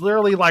 It was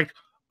literally like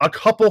a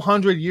couple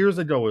hundred years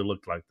ago it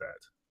looked like that.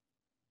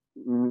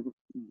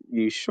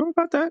 you sure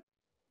about that?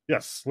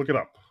 Yes, look it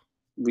up.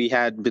 We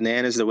had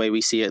bananas the way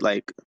we see it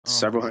like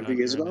Oh my several hundred god,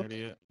 years you're an ago.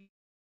 idiot.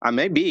 I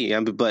may be,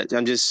 but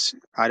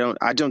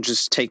I don't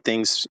just take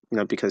things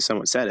because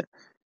someone said it.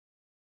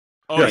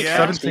 Oh Yes, Like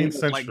yeah, I've seen. 17th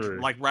century.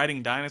 like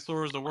riding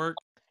dinosaurs to work.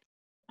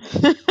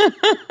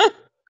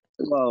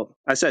 Well,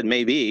 I said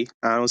maybe.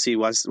 I don't see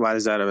why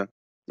is that a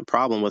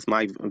problem with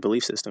my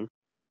belief system.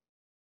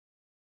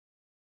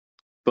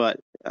 But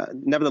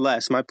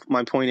nevertheless,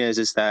 my point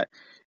is that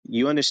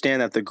you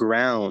understand that the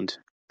ground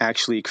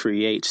actually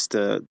creates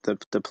the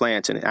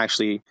plant, and it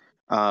actually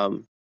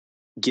um,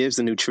 gives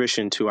the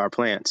nutrition to our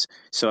plants.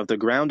 So if the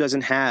ground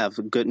doesn't have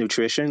good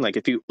nutrition, like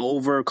if you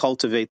over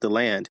cultivate the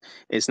land,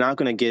 it's not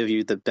going to give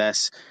you the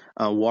best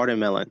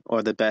watermelon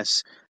or the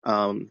best,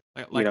 um,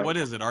 you Like know. what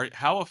is it?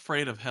 How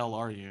afraid of hell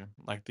are you?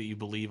 Like that you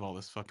believe all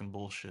this fucking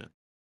bullshit?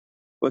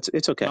 Well,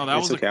 it's okay. No, that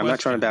It's was a okay. I'm not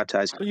trying to question.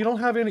 baptize. But you don't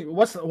have any.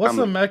 What's I'm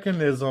the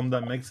mechanism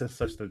that makes it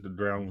such that the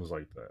ground was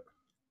like that?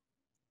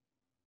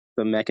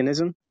 the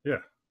mechanism.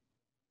 Yeah.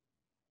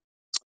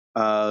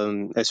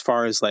 As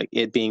far as like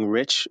it being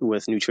rich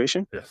with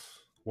nutrition. Yes.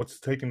 What's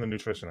taking the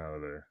nutrition out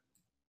of there?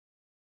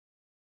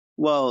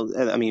 Well,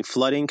 I mean,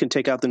 flooding can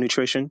take out the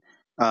nutrition.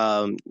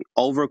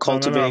 Over No,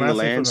 cultivating I'm the asking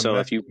for land. the So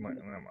if you never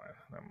mind.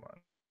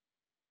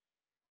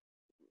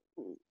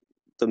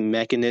 the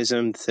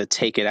mechanism to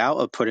take it out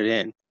or put it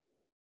in.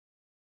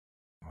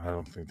 I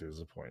don't think there's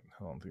a point.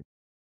 I don't think.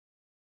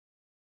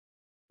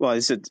 Well,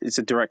 it's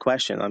a direct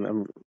question. I'm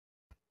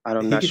He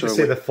not could sure. just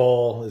say the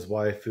fall is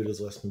why food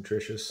is less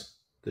nutritious.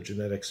 The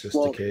genetics just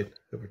decayed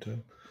over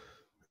time.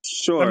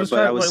 Sure, but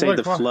I would say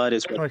the flood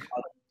is what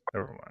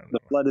never mind. The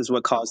flood is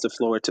what caused the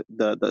floor to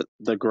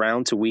the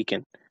ground to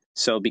weaken.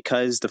 So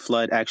because the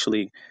flood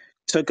actually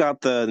took out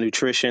the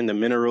nutrition, the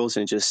minerals,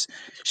 and just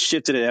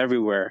shifted it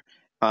everywhere,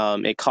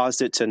 it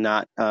caused it to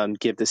not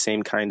give the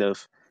same kind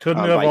of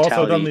couldn't have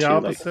also done the to,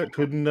 opposite. Like,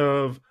 couldn't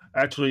have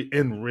actually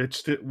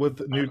enriched it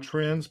with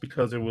nutrients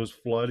because it was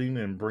flooding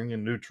and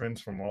bringing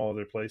nutrients from all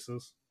other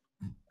places.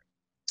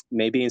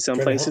 Maybe in some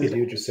I'm trying places. To help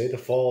you, dude. Just say the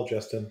fall,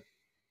 Justin.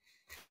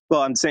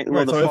 Well, I'm saying.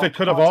 Well, right, so if it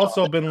could have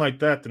also been like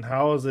that, then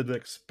how is it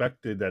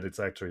expected that it's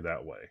actually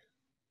that way?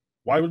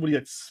 Why would we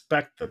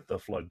expect that the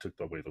flood took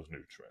away those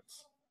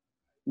nutrients?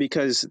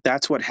 Because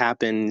that's what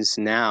happens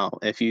now.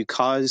 If you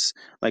cause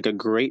like a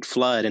great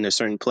flood in a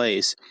certain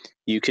place,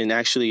 you can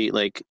actually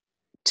like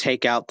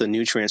take out the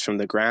nutrients from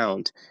the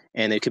ground,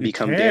 and it could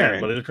become barren.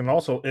 But it can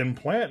also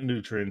implant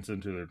nutrients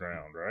into the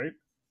ground, right?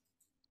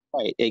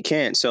 Right, it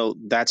can. So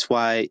that's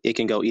why it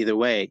can go either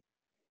way.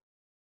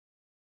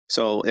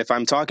 So if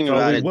I'm talking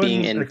about it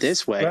being in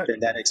this way,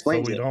 then that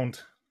explains it.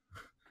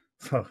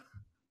 So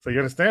you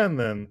understand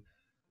then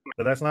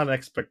that that's not an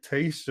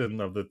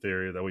expectation of the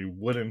theory that we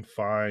wouldn't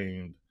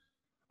find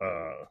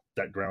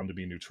that ground to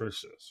be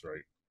nutritious,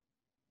 right?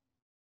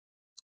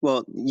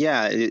 Well,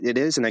 yeah, it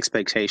is an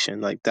expectation.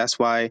 Like that's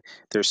why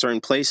there are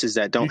certain places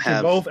that don't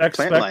have both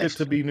expect plant life. It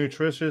to be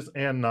nutritious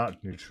and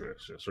not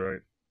nutritious, right?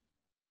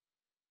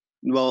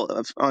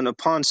 Well,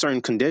 upon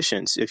certain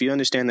conditions, if you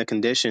understand the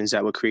conditions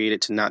that would create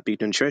it to not be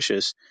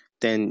nutritious,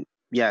 then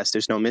yes,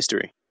 there's no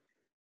mystery.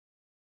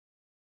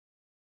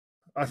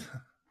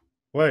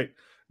 Wait,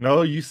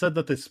 no, you said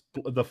that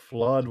the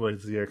flood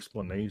was the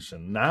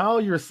explanation. Now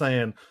you're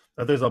saying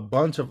that there's a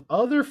bunch of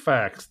other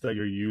facts that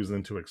you're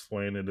using to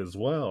explain it as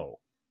well.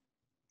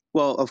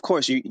 Well, of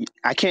course,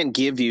 I can't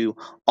give you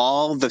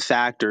all the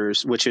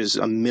factors, which is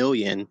a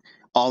million,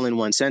 all in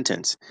one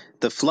sentence.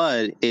 The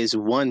flood is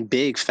one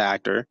big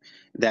factor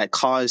that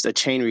caused a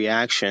chain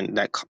reaction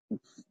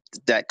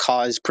that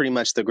caused pretty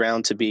much the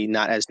ground to be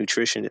not as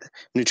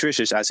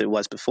nutritious as it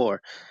was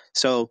before.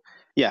 So,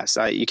 yes,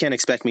 you can't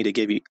expect me to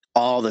give you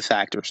all the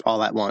factors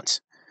all at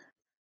once.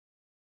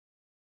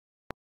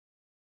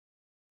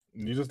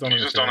 You just don't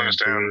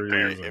understand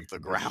theories. If the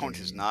ground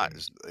is not,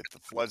 if the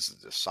flood's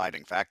the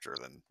deciding factor,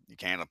 then you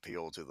can't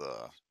appeal to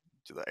the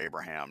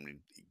Abraham.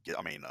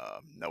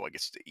 Noah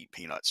gets to eat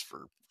peanuts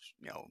for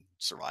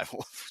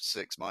survival for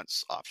 6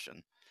 months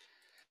option.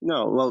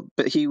 No, well,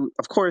 but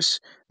of course,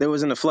 there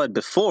wasn't a flood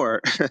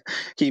before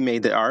he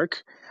made the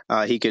ark.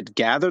 He could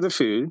gather the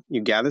food.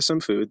 You gather some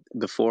food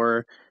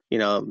before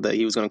that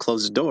he was going to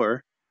close the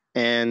door,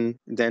 and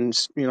then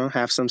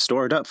have some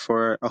stored up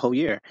for a whole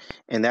year.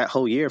 And that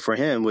whole year for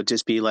him would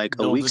just be like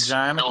a week's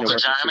worth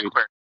of food.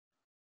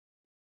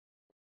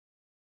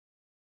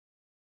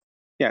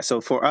 Yeah,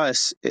 so for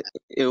us,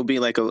 it would be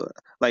like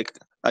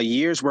a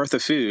year's worth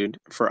of food.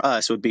 For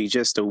us, would be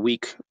just a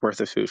week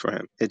worth of food for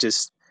him. He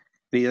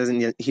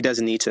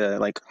doesn't need to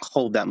like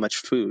hold that much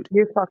food.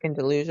 You're fucking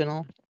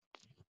delusional.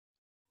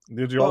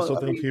 Did you also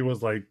think he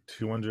was like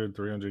 200,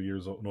 300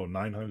 years old? No,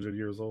 900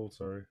 years old.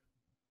 Sorry.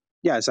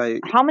 Yes,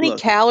 How many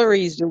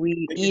calories do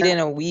we eat in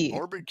a week?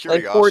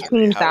 Like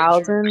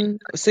 14,000.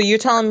 So you're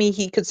telling me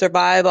he could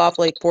survive off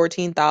like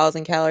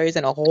 14,000 calories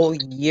in a whole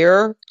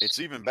year? It's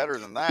even better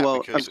than that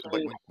because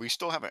we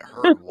still haven't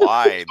heard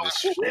why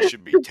this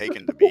should be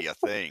taken to be a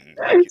thing.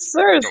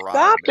 Sir,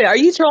 stop it! Are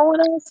you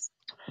trolling us?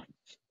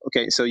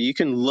 Okay, so you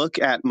can look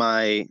at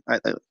my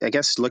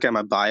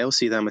bio,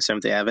 see that I'm a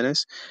Seventh-day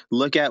Adventist.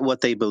 Look at what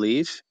they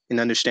believe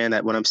and understand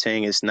that what I'm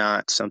saying is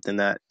not something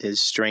that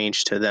is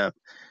strange to them.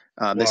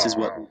 This is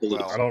what we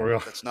believe. I don't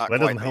really. That's not that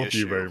quite doesn't the help issue.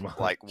 You very much.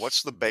 Like,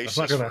 what's the basis?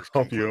 That's not going to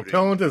help you.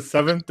 Telling to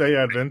Seventh-day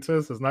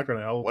Adventist is not going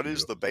to help. What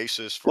is the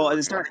basis for? Well,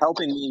 it's not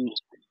helping me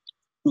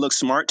look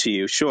smart to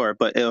you, sure,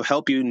 but it'll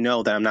help you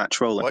know that I'm not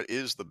trolling. What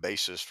is the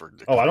basis for?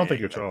 I don't think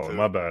you're trolling.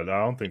 My bad.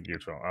 I don't think you're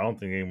trolling. I don't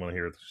think anyone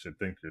here should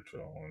think you're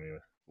trolling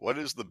either. What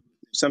is the?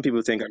 Some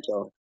people think I'm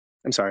trolling.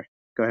 I'm sorry.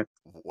 Go ahead.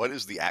 What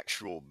is the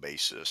actual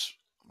basis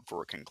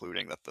for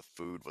concluding that the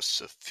food was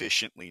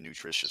sufficiently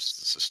nutritious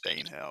to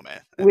sustain him?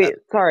 Wait,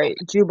 sorry,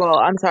 Jubal.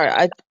 I'm sorry.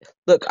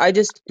 I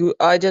just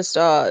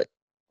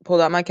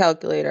pulled out my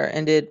calculator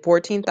and did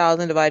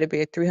 14,000 divided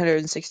by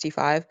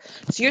 365.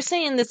 So you're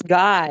saying this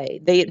guy,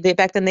 they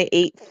back then they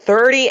ate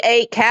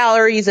 38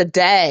 calories a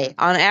day.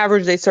 On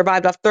average, they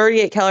survived off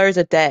 38 calories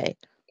a day.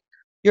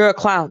 You're a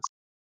clown.